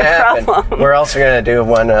going to be a problem. We're also going to do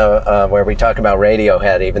one where we talk about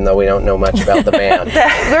Radiohead, even though we don't know much about the band.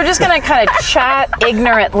 We're just going to kind of chat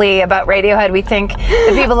ignorantly about Radiohead. We think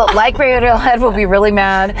the people that like Radiohead will be really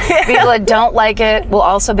mad. People that don't like it will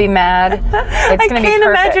also be mad. It's going to be perfect. I can't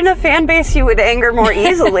imagine a fan base you would anger more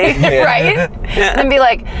easily. Right? And be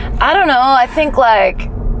like, I don't know, I think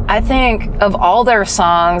of all their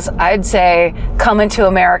songs, I'd say Coming to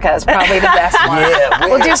America is probably the best one. Yeah,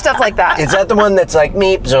 we'll do stuff like that. Is that the one that's like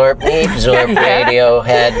meep zorp,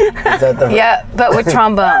 Radiohead? Is that the Yeah, but with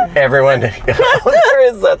trombone. Everyone, there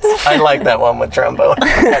is that. I like that one with trombone,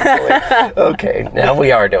 actually. Okay, now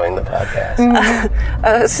we are doing the podcast.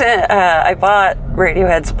 I bought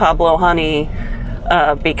Radiohead's Pablo Honey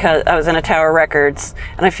because I was in a Tower Records,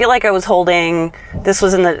 and I feel like I was holding, this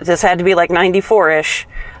had to be 94-ish.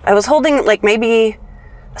 I was holding maybe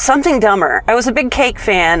Something Dumber. I was a big Cake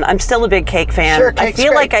fan. I'm still a big Cake fan. Sure, I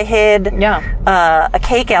feel like I hid a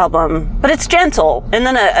Cake album, but it's gentle. And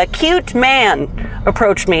then a cute man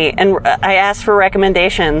approached me, and I asked for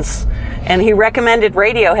recommendations, and he recommended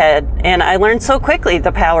Radiohead, and I learned so quickly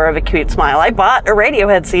the power of a cute smile. I bought a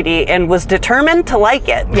Radiohead CD and was determined to like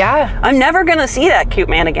it. Yeah. I'm never going to see that cute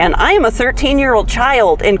man again. I am a 13-year-old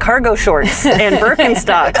child in cargo shorts and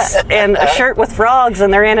Birkenstocks and a shirt with frogs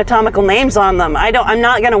and their anatomical names on them. I'm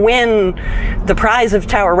not going to win the prize of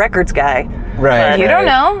Tower Records guy. Right. You don't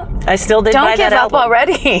know. I still did buy that Don't give up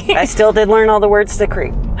already. I still did learn all the words to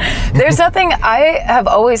Creep. There's nothing, I have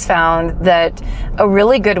always found that a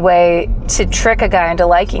really good way to trick a guy into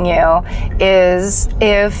liking you is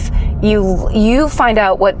if you find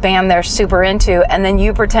out what band they're super into and then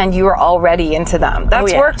you pretend you are already into them.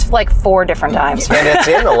 That's worked 4 different times. And it's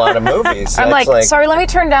in a lot of movies. I'm like, sorry, let me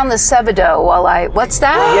turn down the Sebado while what's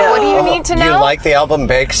that? Yeah. What do you need to know? You like the album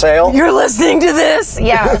Bake Sale? You're listening to this?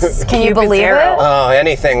 Yes. Can you believe it? Oh,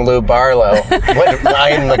 anything Lou Barlow.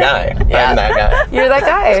 I'm the guy. Yeah. I'm that guy. You're that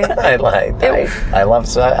guy. I love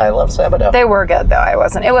Sebado. They were good though. It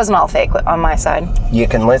wasn't all fake on my side. You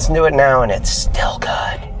can listen to it now and it's still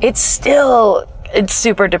good. It's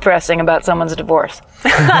super depressing about someone's divorce.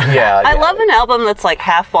 I love an album that's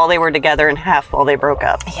half while they were together and half while they broke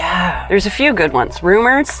up. Yeah. There's a few good ones.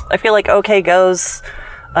 Rumors. I feel like OK Go's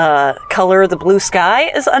Color of the Blue Sky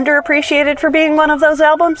is underappreciated for being one of those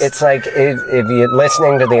albums. It's like if you're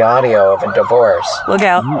listening to the audio of a divorce. Look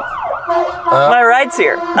out. My ride's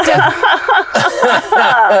here.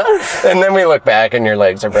 And then we look back and your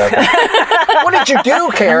legs are broken. What did you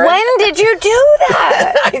do, Karen? When did you do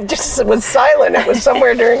that? I just was silent. It was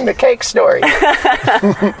somewhere during the cake story.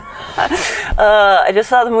 I just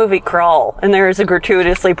saw the movie Crawl, and there is a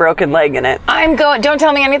gratuitously broken leg in it. Don't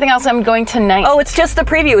tell me anything else. I'm going tonight. Oh, it's just the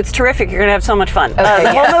preview. It's terrific. You're going to have so much fun. Okay,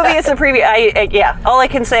 the whole movie is the preview. All I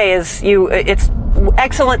can say is it's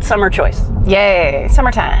excellent summer choice. Yay,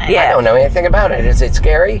 summertime. Yeah. I don't know anything about it. Is it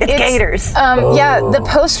scary? It's gators. Yeah, the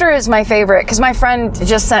poster is my favorite because my friend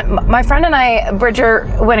and I, Bridger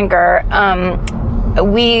Whittaker,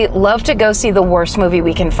 we love to go see the worst movie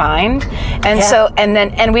we can find.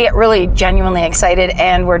 And we get really genuinely excited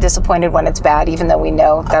and we're disappointed when it's bad, even though we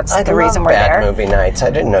know that's the reason we're there. I love bad movie nights. I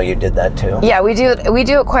didn't know you did that too. Yeah, we do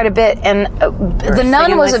it quite a bit. And The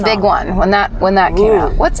Nun was a big one when that came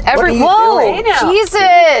out. Whoa,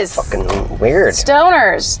 Jesus! Fucking weird.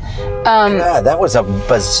 Stoners. God, that was a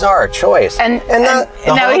bizarre choice. And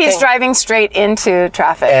now he's driving straight into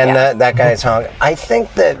traffic. And that guy's honking. I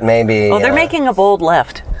think that maybe... Oh, they're making a bold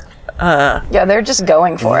left. Yeah, they're just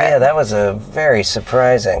going for it. Yeah, that was a very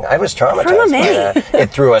surprising. I was traumatized by that. It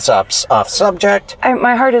threw us off subject.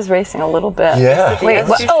 My heart is racing a little bit. Yeah. Wait,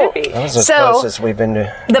 that was as close as we've been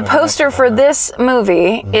to... The poster for this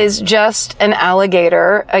movie is just an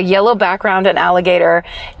alligator, a yellow background, an alligator.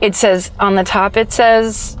 It says, on the top it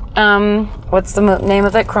says... what's the name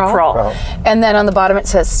of it? Crawl. And then on the bottom it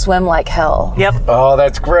says swim like hell. Yep. Oh,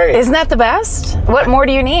 that's great. Isn't that the best? What more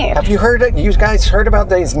do you need? Have you heard it? You guys heard about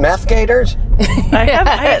these meth gators? I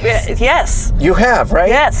have. Yes. You have, right?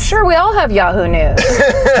 Yes. Sure, we all have Yahoo News.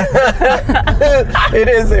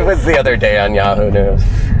 It was the other day on Yahoo News.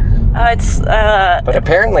 But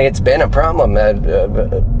apparently it's been a problem.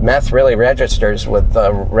 Meth really registers with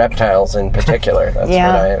reptiles in particular. That's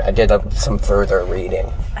what I did some further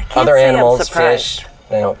reading. Other animals, fish,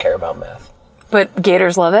 they don't care about meth. But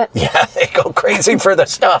gators love it? Yeah, they go crazy for the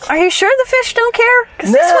stuff. Are you sure the fish don't care?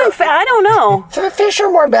 Because this one, I don't know. The fish are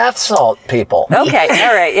more bath salt people. Okay,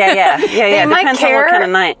 all right, yeah. They might Depends care, on what kind of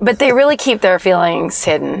night. but they really keep their feelings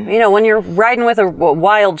hidden. You know, when you're riding with a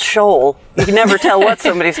wild shoal, you can never tell what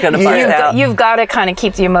somebody's going to bust out. You've got to kind of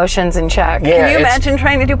keep the emotions in check. Yeah, Can you imagine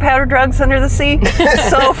trying to do powder drugs under the sea? It's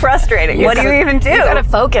so frustrating. What do you even do? You've got to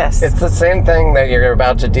focus. It's the same thing that you're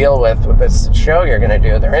about to deal with this show you're going to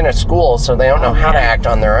do. They're in a school, so they don't know how to act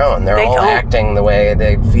on their own. They're all acting the way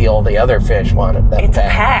they feel the other fish wanted them to. It's a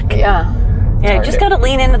pack. Yeah. Yeah, you just got to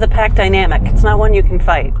lean into the pack dynamic. It's not one you can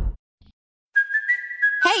fight.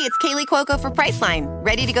 Hey, it's Kaylee Cuoco for Priceline.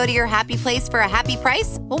 Ready to go to your happy place for a happy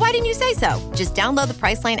price? Well, why didn't you say so? Just download the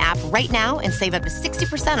Priceline app right now and save up to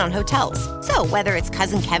 60% on hotels. So whether it's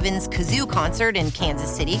Cousin Kevin's Kazoo Concert in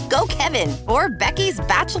Kansas City, go Kevin, or Becky's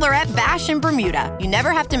Bachelorette Bash in Bermuda, you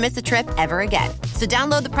never have to miss a trip ever again. So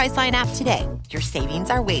download the Priceline app today. Your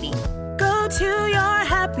savings are waiting. Go to your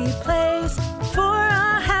happy place for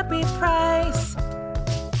a happy price.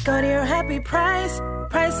 Go to your happy price,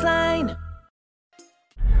 Priceline.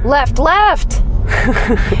 Left.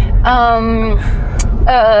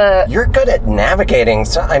 You're good at navigating.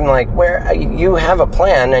 So I'm like, where you have a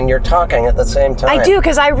plan and you're talking at the same time. I do,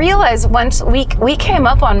 because I realized once we came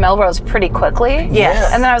up on Melrose pretty quickly.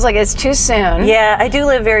 Yes. And then I was like, it's too soon. Yeah, I do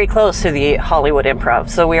live very close to the Hollywood Improv,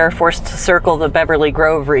 so we are forced to circle the Beverly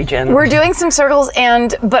Grove region. We're doing some circles,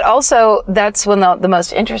 but also that's when the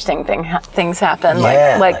most interesting things happen.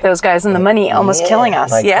 Yeah, like those guys in the money almost killing us.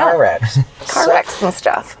 Like car wrecks. Car wrecks and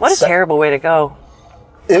stuff. What a terrible way to go.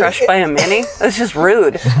 Crushed by a Mini? That's just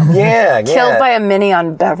rude. Yeah. Killed by a Mini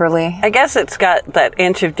on Beverly. I guess it's got that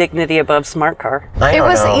inch of dignity above smart car. I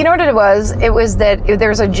don't know. You know what it was? It was that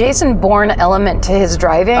there's a Jason Bourne element to his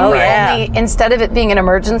driving. Oh, where yeah. only, instead of it being an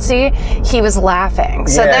emergency, he was laughing.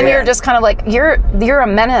 So then you're just kind of like, you're a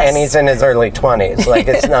menace. And he's in his early 20s. Like,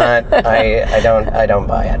 it's not, I don't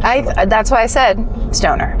buy it. That's why I said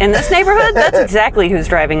stoner. In this neighborhood, that's exactly who's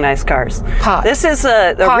driving nice cars. Pot. This is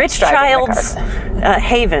a rich child's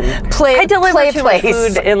haven. I deliver too much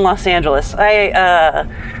food in Los Angeles.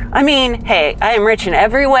 I mean, hey, I am rich in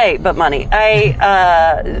every way but money.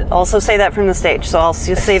 I also say that from the stage, so I'll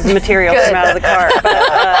just save the material from out of the car.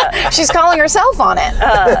 But, she's calling herself on it.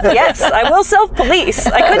 Yes, I will self-police.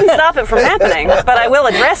 I couldn't stop it from happening, but I will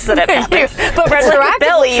address that it happened. But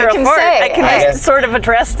retroactively, you can say. I can just sort of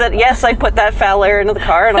address that, yes, I put that foul air into the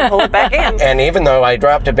car and I'll pull it back in. And even though I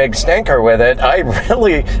dropped a big stinker with it,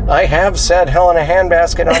 I have said hell in a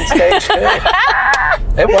handbasket on stage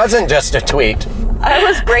too. It wasn't just a tweet. I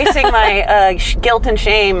was bracing my guilt and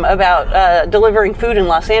shame about delivering food in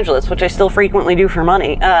Los Angeles, which I still frequently do for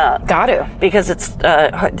money. Got to. Because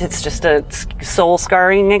it's just a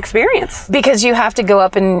soul-scarring experience. Because you have to go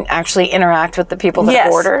up and actually interact with the people that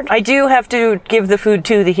have ordered? I do have to give the food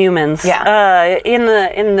to the humans. Yeah.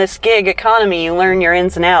 In this gig economy, you learn your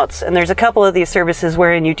ins and outs, and there's a couple of these services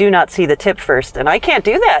wherein you do not see the tip first, and I can't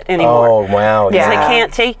do that anymore. Oh, wow. Yeah. I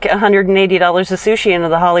can't take $180 of sushi into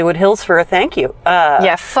the Hollywood Hills for a thank you.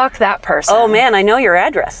 Yeah, fuck that person. Oh, man, I know your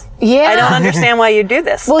address. Yeah. I don't understand why you do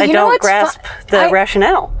this. Well, I don't grasp the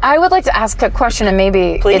rationale. I would like to ask a question, and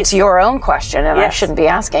maybe it's your own question, and I shouldn't be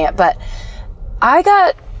asking it, but I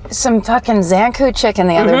got some fucking Zankou chicken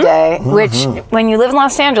the other day, which when you live in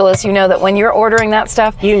Los Angeles, you know that when you're ordering that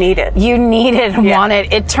stuff, you need it. You need it and want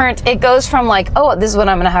it. It goes from like, oh, this is what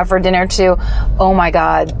I'm going to have for dinner to, oh my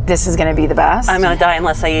God, this is going to be the best. I'm going to die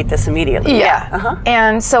unless I eat this immediately. Yeah.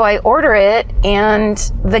 And so I order it, and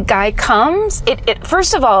the guy comes. It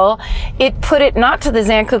first of all, it put it not to the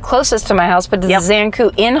Zankou closest to my house, but to the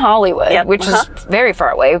Zankou in Hollywood, which is very far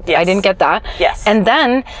away. I didn't get that. Yes. And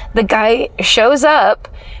then the guy shows up.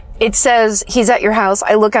 It says he's at your house.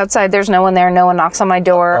 I look outside. There's no one there. No one knocks on my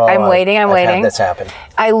door. I'm waiting. I've had this happen.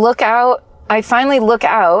 I look out. I finally look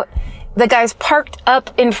out. The guy's parked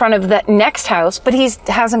up in front of the next house, but he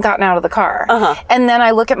hasn't gotten out of the car. And then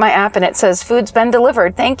I look at my app and it says, food's been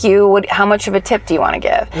delivered. Thank you. How much of a tip do you want to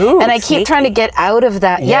give? Ooh, and I keep trying to get out of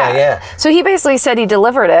that. Yeah. So he basically said he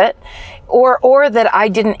delivered it. Or that I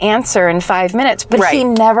didn't answer in 5 minutes, but he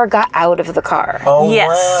never got out of the car. Oh,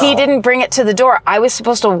 wow. He didn't bring it to the door. I was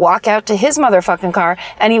supposed to walk out to his motherfucking car,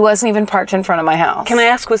 and he wasn't even parked in front of my house. Can I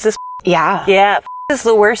ask, was this? Yeah. Yeah. Is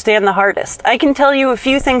the worst and the hardest. I can tell you a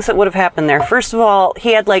few things that would have happened there. First of all,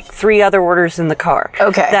 he had like 3 other orders in the car.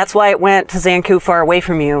 Okay. That's why it went to Zankou far away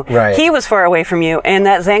from you. Right. He was far away from you, and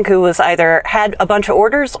that Zankou was either had a bunch of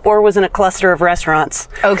orders or was in a cluster of restaurants.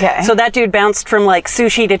 Okay. So that dude bounced from like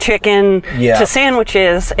sushi to chicken to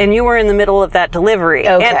sandwiches, and you were in the middle of that delivery.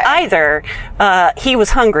 Okay. And either he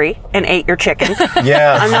was hungry and ate your chicken.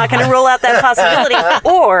 Yeah. I'm not going to rule out that possibility.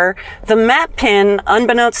 Or the map pin,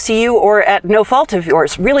 unbeknownst to you or at no fault of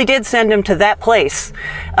yours, really did send him to that place.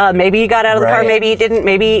 Maybe he got out of the car, maybe he didn't,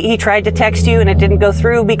 maybe he tried to text you and it didn't go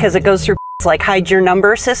through because it goes through like hide your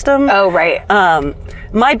number system. Oh, right.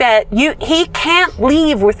 My bet, he can't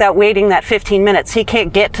leave without waiting that 15 minutes. He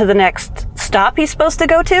can't get to the next stop he's supposed to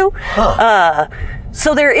go to.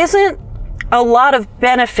 So there isn't a lot of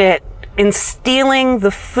benefit in stealing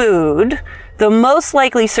the food. The most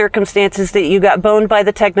likely circumstance is that you got boned by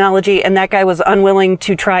the technology and that guy was unwilling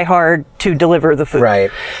to try hard to deliver the food.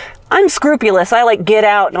 Right. I'm scrupulous. I like get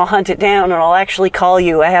out and I'll hunt it down and I'll actually call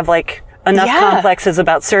you. I have like enough complexes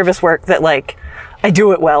about service work that like I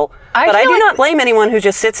do it well. But I do not blame anyone who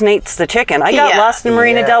just sits and eats the chicken. I got lost in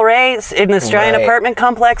Marina Del Rey in this giant apartment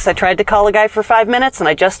complex. I tried to call a guy for 5 minutes and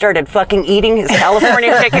I just started fucking eating his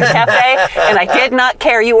California Chicken Cafe and I did not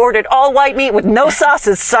care. You ordered all white meat with no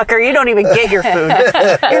sauces, sucker. You don't even get your food.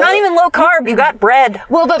 You're not even low carb. You got bread.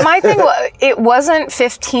 Well, but my thing was, it wasn't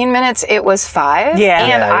 15 minutes, it was 5.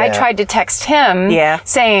 And I tried to text him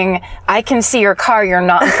saying, I can see your car, you're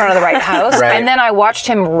not in front of the right house. And then I watched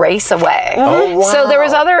him race away. Oh, wow. So there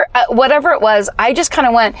was other, whatever it was, I just kind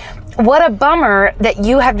of went, what a bummer that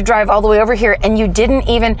you had to drive all the way over here and you didn't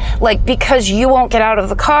even, like, because you won't get out of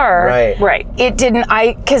the car. Right. It didn't,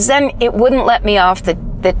 because then it wouldn't let me off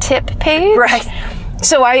the tip page. Right.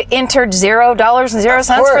 So I entered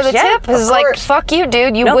 $0.00 for the tip. It was like, fuck you,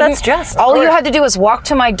 dude. You wouldn't. That's just. All you had to do was walk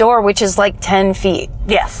to my door, which is like 10 feet.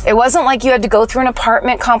 Yes. It wasn't like you had to go through an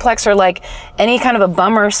apartment complex or like any kind of a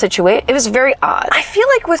bummer situation. It was very odd. I feel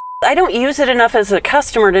like I don't use it enough as a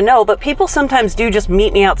customer to know, but people sometimes do just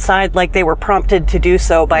meet me outside like they were prompted to do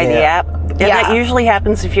so by the app. And that usually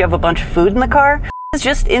happens if you have a bunch of food in the car. It's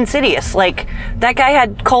just insidious. Like, that guy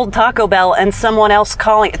had cold Taco Bell and someone else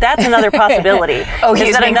calling. That's another possibility.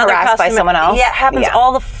 He's being harassed by someone else? Yeah, it happens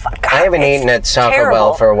all the fuck. I haven't eaten at Taco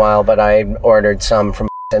Bell for a while, but I ordered some from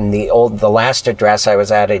and the last address I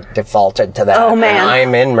was at, it defaulted to that. Oh, man. And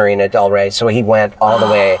I'm in Marina Del Rey, so he went all the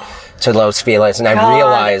way to Los Feliz, and I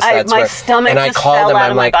realized that's my stomach and I just called fell him. out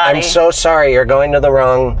I'm of my like, body. I'm so sorry, you're going to the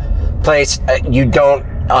wrong place. You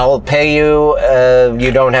don't I'll pay you.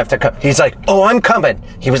 You don't have to come. He's like, oh, I'm coming.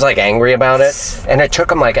 He was like angry about it. And it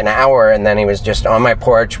took him like an hour. And then he was just on my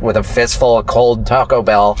porch with a fistful of cold Taco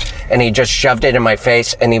Bell. And he just shoved it in my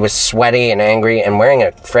face. And he was sweaty and angry and wearing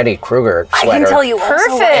a Freddy Krueger sweater. I can tell you also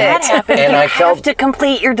when that happened. And you I have to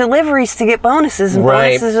complete your deliveries to get bonuses. And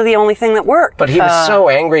bonuses are the only thing that work. But he was so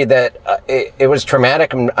angry that it was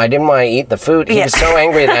traumatic. I didn't want to eat the food. He was so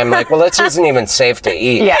angry that I'm like, well, this isn't even safe to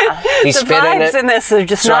eat. Yeah. He spit in it. In this are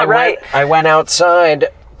just not right. I went outside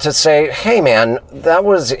to say, hey man, that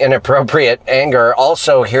was inappropriate anger.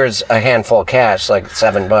 Also, here's a handful of cash, like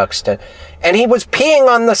 $7 and he was peeing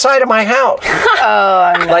on the side of my house.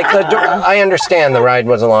 Oh, no. Like I understand the ride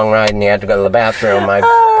was a long ride and he had to go to the bathroom. I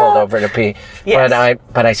pulled over to pee. Yes.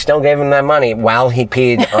 But I still gave him that money while he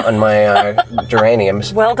peed on my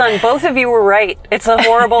geraniums. Well done. Both of you were right. It's a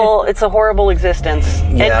horrible existence.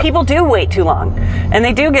 Yeah. And people do wait too long. And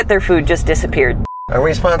they do get their food just disappeared. Are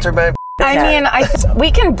we sponsored by? I mean,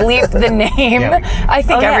 we can bleep the name. Yeah. I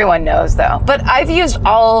think everyone knows though. But I've used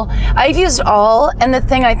all, and the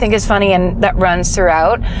thing I think is funny and that runs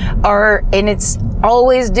throughout and it's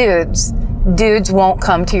always dudes. Dudes won't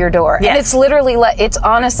come to your door. Yes. And it's literally it's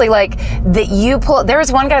honestly like that there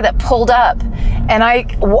was one guy that pulled up and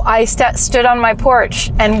I stood on my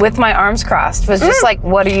porch and with my arms crossed was just like,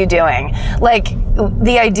 what are you doing? Like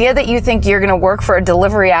the idea that you think you're going to work for a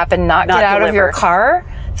delivery app and not get out of your car.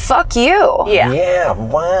 Fuck you. Yeah,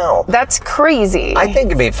 wow. That's crazy. I think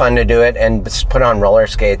it'd be fun to do it and just put on roller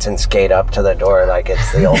skates and skate up to the door like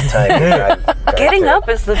it's the old time. Getting up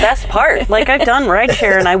is the best part. Like I've done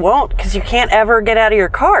rideshare and I won't because you can't ever get out of your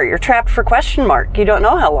car. You're trapped for question mark. You don't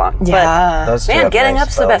know how long. Yeah. But man, getting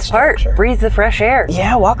up's the best part. Breathe the fresh air.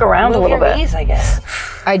 Yeah, walk around a little bit. Knees, I guess.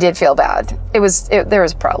 I did feel bad. There was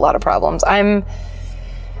a lot of problems. I'm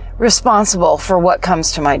responsible for what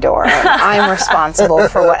comes to my door. I'm responsible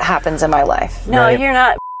for what happens in my life. No, you're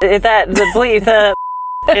not. The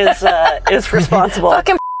is responsible.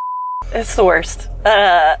 Fucking it's the worst.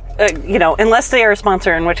 Unless they are a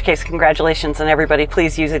sponsor, in which case, congratulations, and everybody,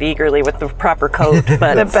 please use it eagerly with the proper code.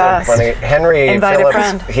 But the best. So funny. Henry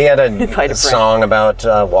Phillips, he had a song about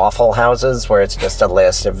Waffle Houses where it's just a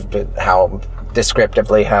list of how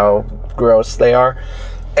descriptively how gross they are.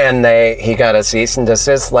 And he got a cease and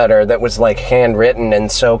desist letter that was like handwritten and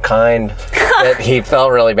so kind that he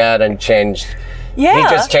felt really bad and changed. Yeah. He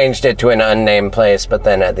just changed it to an unnamed place, but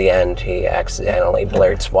then at the end he accidentally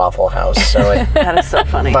blurts Waffle House. So that is so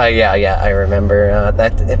funny. But yeah, I remember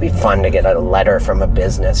that. It'd be fun to get a letter from a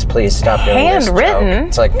business. Please stop doing this joke. Handwritten.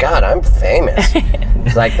 It's like, God, I'm famous.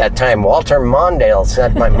 It's like that time Walter Mondale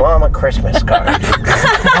sent my mom a Christmas card.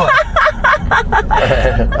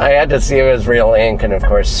 I had to see it was real ink and of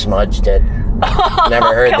course smudged it.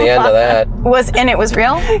 Never heard the end of that. It was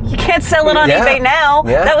real? You can't sell it on eBay now.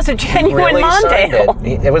 Yeah. That was a genuine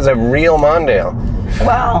Mondale. It was a real Mondale.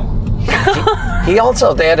 Wow. He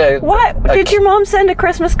also, they had What? Did your mom send a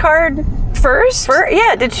Christmas card first?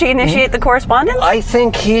 Did she initiate the correspondence? I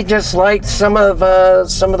think he just liked some of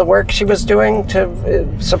the work she was doing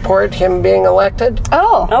to support him being elected.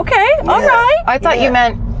 Oh. Okay. Yeah. All right. I thought you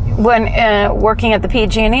meant when working at the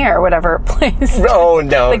PG&E or whatever place. Oh,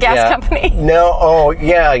 no. The gas company. No. Oh,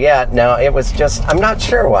 yeah. No, it was just, I'm not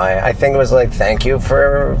sure why. I think it was like, thank you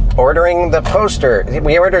for ordering the poster.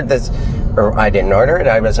 We ordered this, or I didn't order it.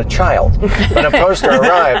 I was a child. But a poster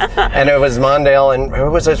arrived, and it was Mondale, and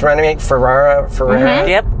who was his running mate? Ferrara? Mm-hmm.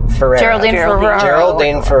 Yep. Ferrara.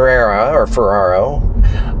 Geraldine Ferrara, or Ferraro.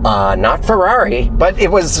 Not Ferrari, but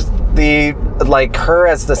it was her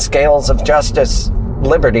as the scales of justice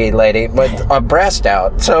Liberty lady with a breast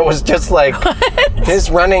out. So it was just like his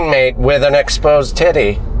running mate with an exposed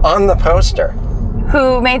titty on the poster.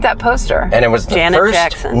 Who made that poster? And it was the Janet first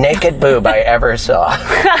Jackson. naked boob I ever saw.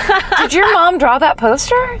 Did your mom draw that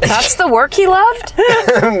poster? That's the work he loved?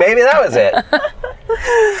 Maybe that was it.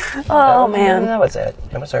 Oh, man. That was it.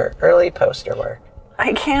 That was her early poster work.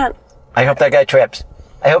 I can't. I hope that guy trips.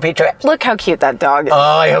 I hope he trips. Look how cute that dog is. Oh,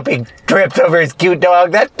 I hope he trips over his cute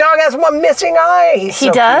dog. That dog has one missing eye.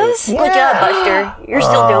 He does? Cute. Good job, Buster. You're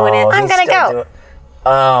still doing it. I'm going to go.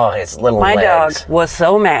 Oh, his little My legs. dog was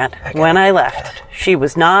so mad when I left. She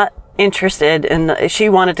was not interested she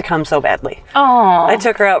wanted to come so badly. Oh. I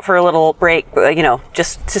took her out for a little break,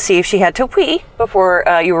 just to see if she had to pee before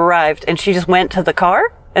you arrived, and she just went to the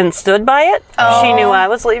car and stood by it. She knew I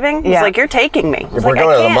was leaving. He's like, you're taking me. We're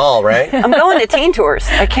going to the mall, right? I'm going to teen tours.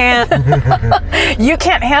 I can't. You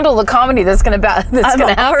can't handle the comedy that's going to happen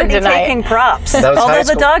tonight. I'm already taking props. Although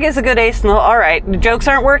the dog is a good ace. No, all right. The jokes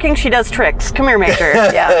aren't working. She does tricks. Come here, Major.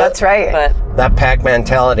 Yeah, that's right. But that pack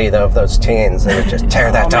mentality, though, of those teens, they would just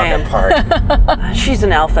tear that dog apart. She's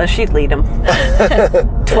an alpha. She'd lead them.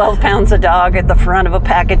 12 pounds of dog at the front of a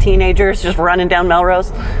pack of teenagers just running down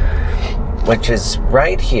Melrose. Which is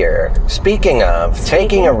right here. Speaking of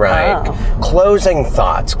taking a ride, closing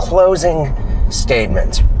thoughts, closing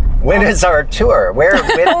statements. When is our tour? Where?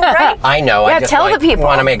 Right. I know. Yeah, I just tell the people.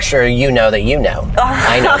 want to make sure you know that you know.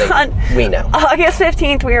 I know that we know. August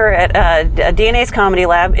 15th, we were at DNA's Comedy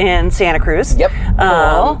Lab in Santa Cruz. Yep.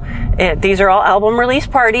 Cool. These are all album release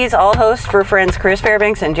parties, all hosts for friends Chris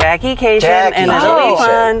Fairbanks and Jackie Cation, and it'll be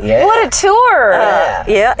fun. Yeah. What a tour!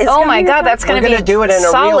 Oh my God, that's going to be We're going to do it in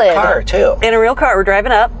solid. a real car, too. In a real car. We're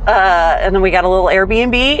driving up, and then we got a little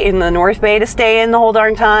Airbnb in the North Bay to stay in the whole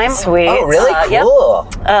darn time. Sweet. Oh, really? Cool.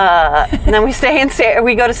 Yep. And then we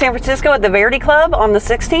go to San Francisco at the Verdi Club on the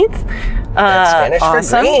 16th. That's Spanish for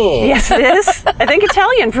green. Yes, it is. I think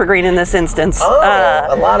Italian for green in this instance.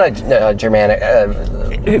 A lot of Germanic...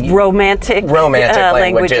 romantic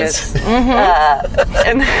languages.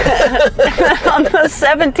 And on the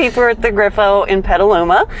 17th, we're at the Griffo in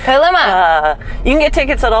Petaluma. You can get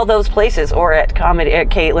tickets at all those places or at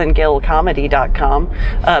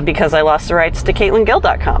CaitlinGillComedy.com because I lost the rights to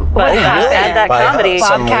CaitlinGill.com. But add that comedy.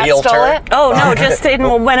 Bobcat stole it? Oh, no, just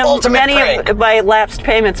when many of my lapsed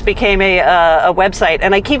payments became a website.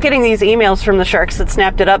 And I keep getting these emails from the sharks that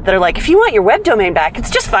snapped it up that are like, if you want your web domain back,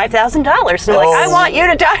 it's just $5,000. And I'm like, I want you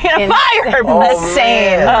to die in a fire.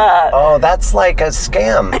 Insane. That's like a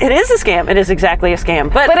scam. It is a scam. It is exactly a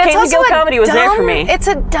scam. But it's Caitlin also Gill Comedy was there for me. It's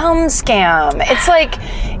a dumb scam. It's like,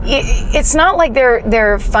 it's not like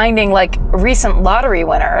they're finding like recent lottery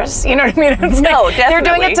winners. You know what I mean? It's no, like, definitely.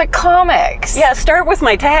 They're doing it to comics. Yeah, start with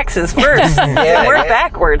my taxes first. Work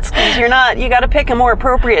backwards because you got to pick a more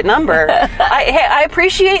appropriate number. I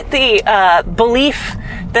appreciate the belief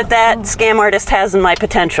that scam artist has in my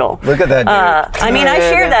potential. Look at that dude. I mean, I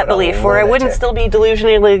share that belief where I wouldn't still be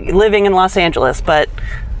delusionally living in Los Angeles, but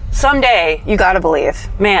someday... You gotta believe.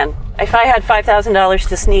 Man, if I had $5,000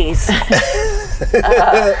 to sneeze...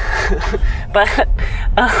 but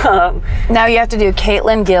now you have to do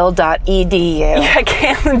CaitlinGill.edu. Yeah,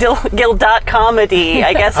 CaitlinGill.comedy.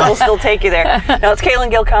 I guess it'll still take you there. No, it's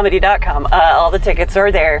CaitlinGillComedy.com. All the tickets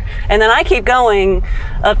are there, and then I keep going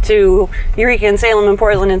up to Eureka and Salem and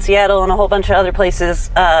Portland and Seattle and a whole bunch of other places.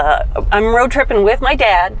 I'm road tripping with my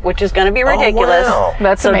dad, which is going to be ridiculous. Oh, wow.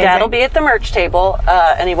 That's amazing. So Dad will be at the merch table,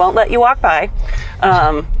 and he won't let you walk by.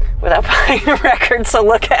 Without buying a record, so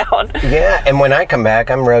look out. Yeah, and when I come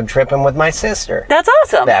back, I'm road tripping with my sister. That's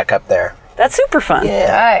awesome. Back up there. That's super fun.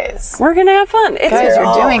 Yeah. Guys. We're going to have fun. Guys,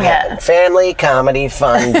 you're doing it. Family, comedy,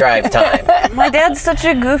 fun, drive time. My dad's such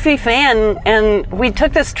a goofy fan, and we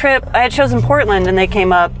took this trip. I had shows in Portland, and they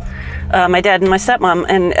came up, my dad and my stepmom,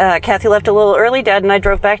 and Kathy left a little early. Dad and I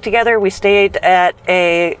drove back together. We stayed at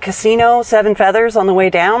a casino, Seven Feathers, on the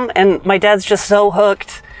way down, and my dad's just so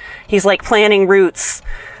hooked. He's like planning routes.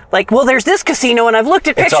 Like, well, there's this casino, and I've looked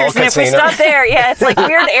at pictures, and if we stop there, it's like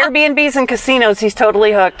weird Airbnbs and casinos. He's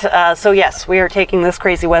totally hooked. So, yes, we are taking this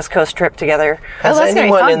crazy West Coast trip together. Has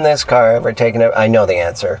anyone in this car ever taken I know the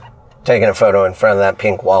answer. Taking a photo in front of that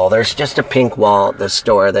pink wall. There's just a pink wall at the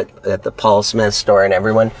store, at the Paul Smith store, and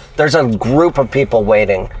there's a group of people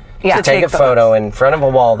waiting to take a photo in front of a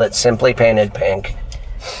wall that's simply painted pink.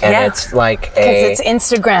 And it's like because it's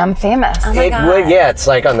Instagram famous. Oh my God. It's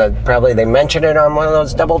like probably they mentioned it on one of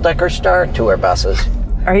those double-decker Star Tour buses.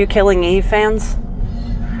 Are you Killing Eve fans?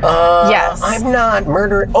 Yes. I'm not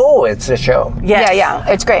murdering. Oh, it's a show. Yes. Yeah,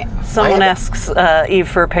 it's great. Someone asks Eve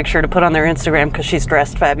for a picture to put on their Instagram because she's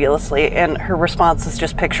dressed fabulously, and her response is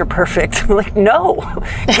just picture perfect. Like, no,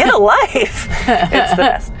 get a life. It's the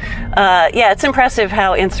best. It's impressive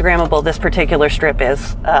how Instagrammable this particular strip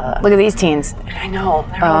is. Look at these teens. I know.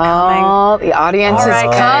 They're all coming. The audience is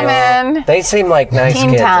coming. They seem like nice Teen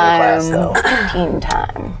kids time. in class, though. Teen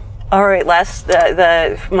time. All right, my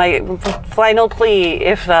final plea,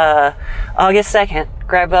 if August 2nd,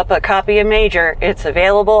 grab up a copy of Major. It's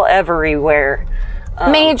available everywhere.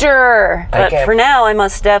 Major. But for now, I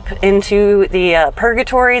must step into the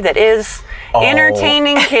purgatory that is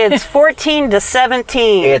entertaining kids 14 to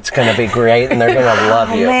 17. It's going to be great, and they're going to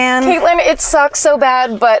love you. Man. Caitlin, it sucks so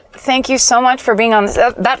bad, but thank you so much for being on this.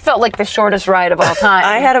 That felt like the shortest ride of all time.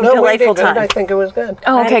 I had a delightful time. I think it was good.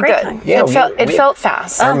 Oh, okay, good. Time. Yeah, it felt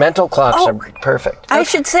fast. Our mental clocks are perfect. I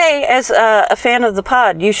should say, as a fan of the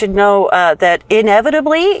pod, you should know that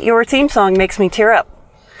inevitably your theme song makes me tear up.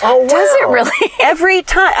 Oh, wow. Does it really? Every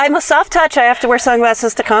time. I'm a soft touch. I have to wear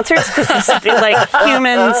sunglasses to concerts because like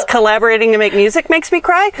humans collaborating to make music makes me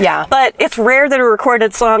cry. Yeah. But it's rare that a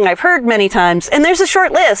recorded song I've heard many times, and there's a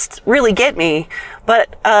short list, really get me.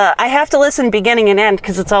 But I have to listen beginning and end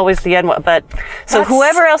because it's always the end one. But so That's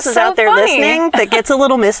whoever else is so out there funny. listening that gets a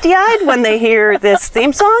little misty-eyed when they hear this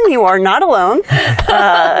theme song, you are not alone.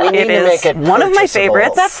 It is one of my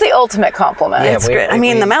favorites. That's the ultimate compliment. It's great. I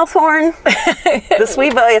mean, the mouth horn, the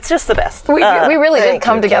sweet bow, it's just the best. We really did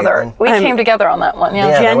come together. Caitlin. We came together on that one.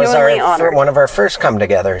 Yeah. that was genuinely honored. one of our first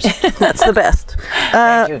come-togethers. That's the best.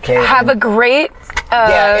 Thank you, Kate. Have a great,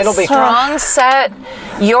 it'll be strong set.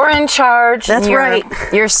 You're in charge. That's right.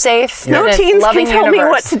 You're safe. No in a teens loving can tell me what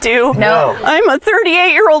universe. to do. No. I'm a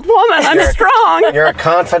 38-year-old woman. I'm strong. You're a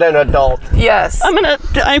confident adult. Yes.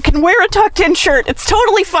 I can wear a tucked-in shirt. It's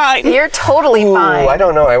totally fine. You're totally fine. Ooh, I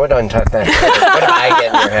don't know. I would untuck that. What if I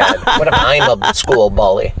get in your head? What if I'm a school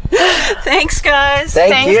bully? Thanks, guys.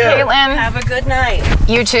 Thanks, you. Caitlin. Have a good night.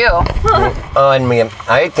 You too. And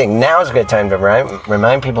I think now's a good time to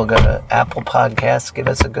remind people, go to Apple Podcasts, give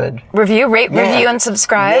us a good Review, rate, review, and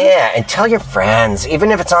subscribe. Yeah, and tell your friends,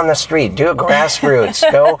 even if it's on the street, do a grassroots.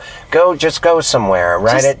 Just go somewhere.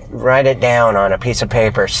 Write it down on a piece of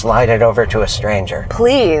paper, slide it over to a stranger.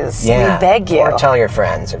 Please. Yeah. We beg you. Or tell your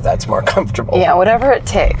friends if that's more comfortable. Yeah, whatever it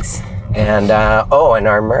takes. And, and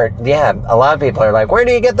our merch. Yeah, a lot of people are like, where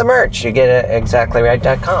do you get the merch? You get it at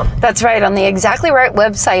exactlyright.com. That's right. On the Exactly Right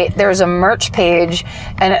website, there's a merch page,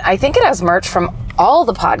 and I think it has merch from all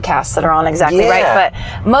the podcasts that are on Exactly Right,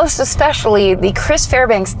 but most especially the Chris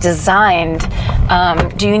Fairbanks designed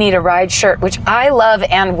Do You Need a Ride shirt, which I love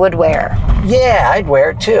and would wear. Yeah, I'd wear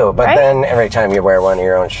it too. But Right? then every time you wear one of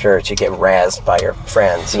your own shirts, you get razzed by your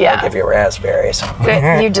friends. Yeah. They give you raspberries.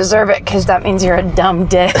 You deserve it because that means you're a dumb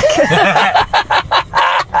dick.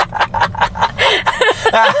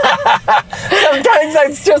 Sometimes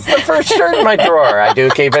that's just the first shirt in my drawer. I do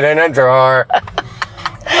keep it in a drawer.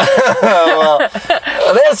 Well,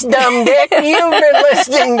 this dumb dick, you've been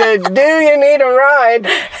listening to Do You Need a Ride?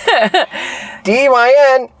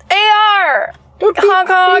 DYN. AR! Honk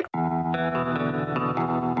honk!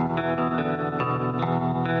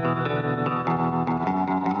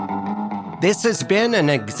 This has been an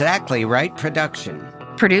Exactly Right production.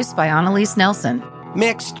 Produced by Annalise Nelson.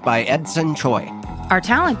 Mixed by Edson Choi. Our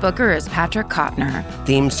talent booker is Patrick Kottner.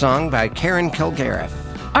 Theme song by Karen Kilgariff.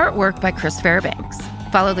 Artwork by Chris Fairbanks.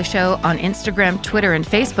 Follow the show on Instagram, Twitter, and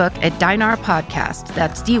Facebook at Dynar Podcast.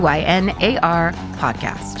 That's DYNAR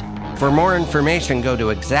Podcast. For more information, go to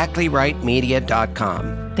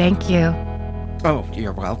exactlyrightmedia.com. Thank you. Oh,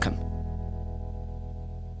 you're welcome.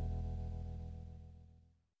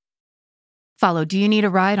 Follow Do You Need a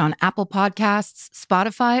Ride on Apple Podcasts,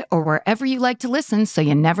 Spotify, or wherever you like to listen so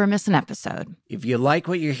you never miss an episode. If you like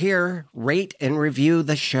what you hear, rate and review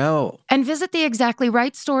the show. And visit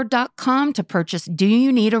theexactlyrightstore.com to purchase Do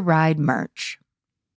You Need a Ride merch.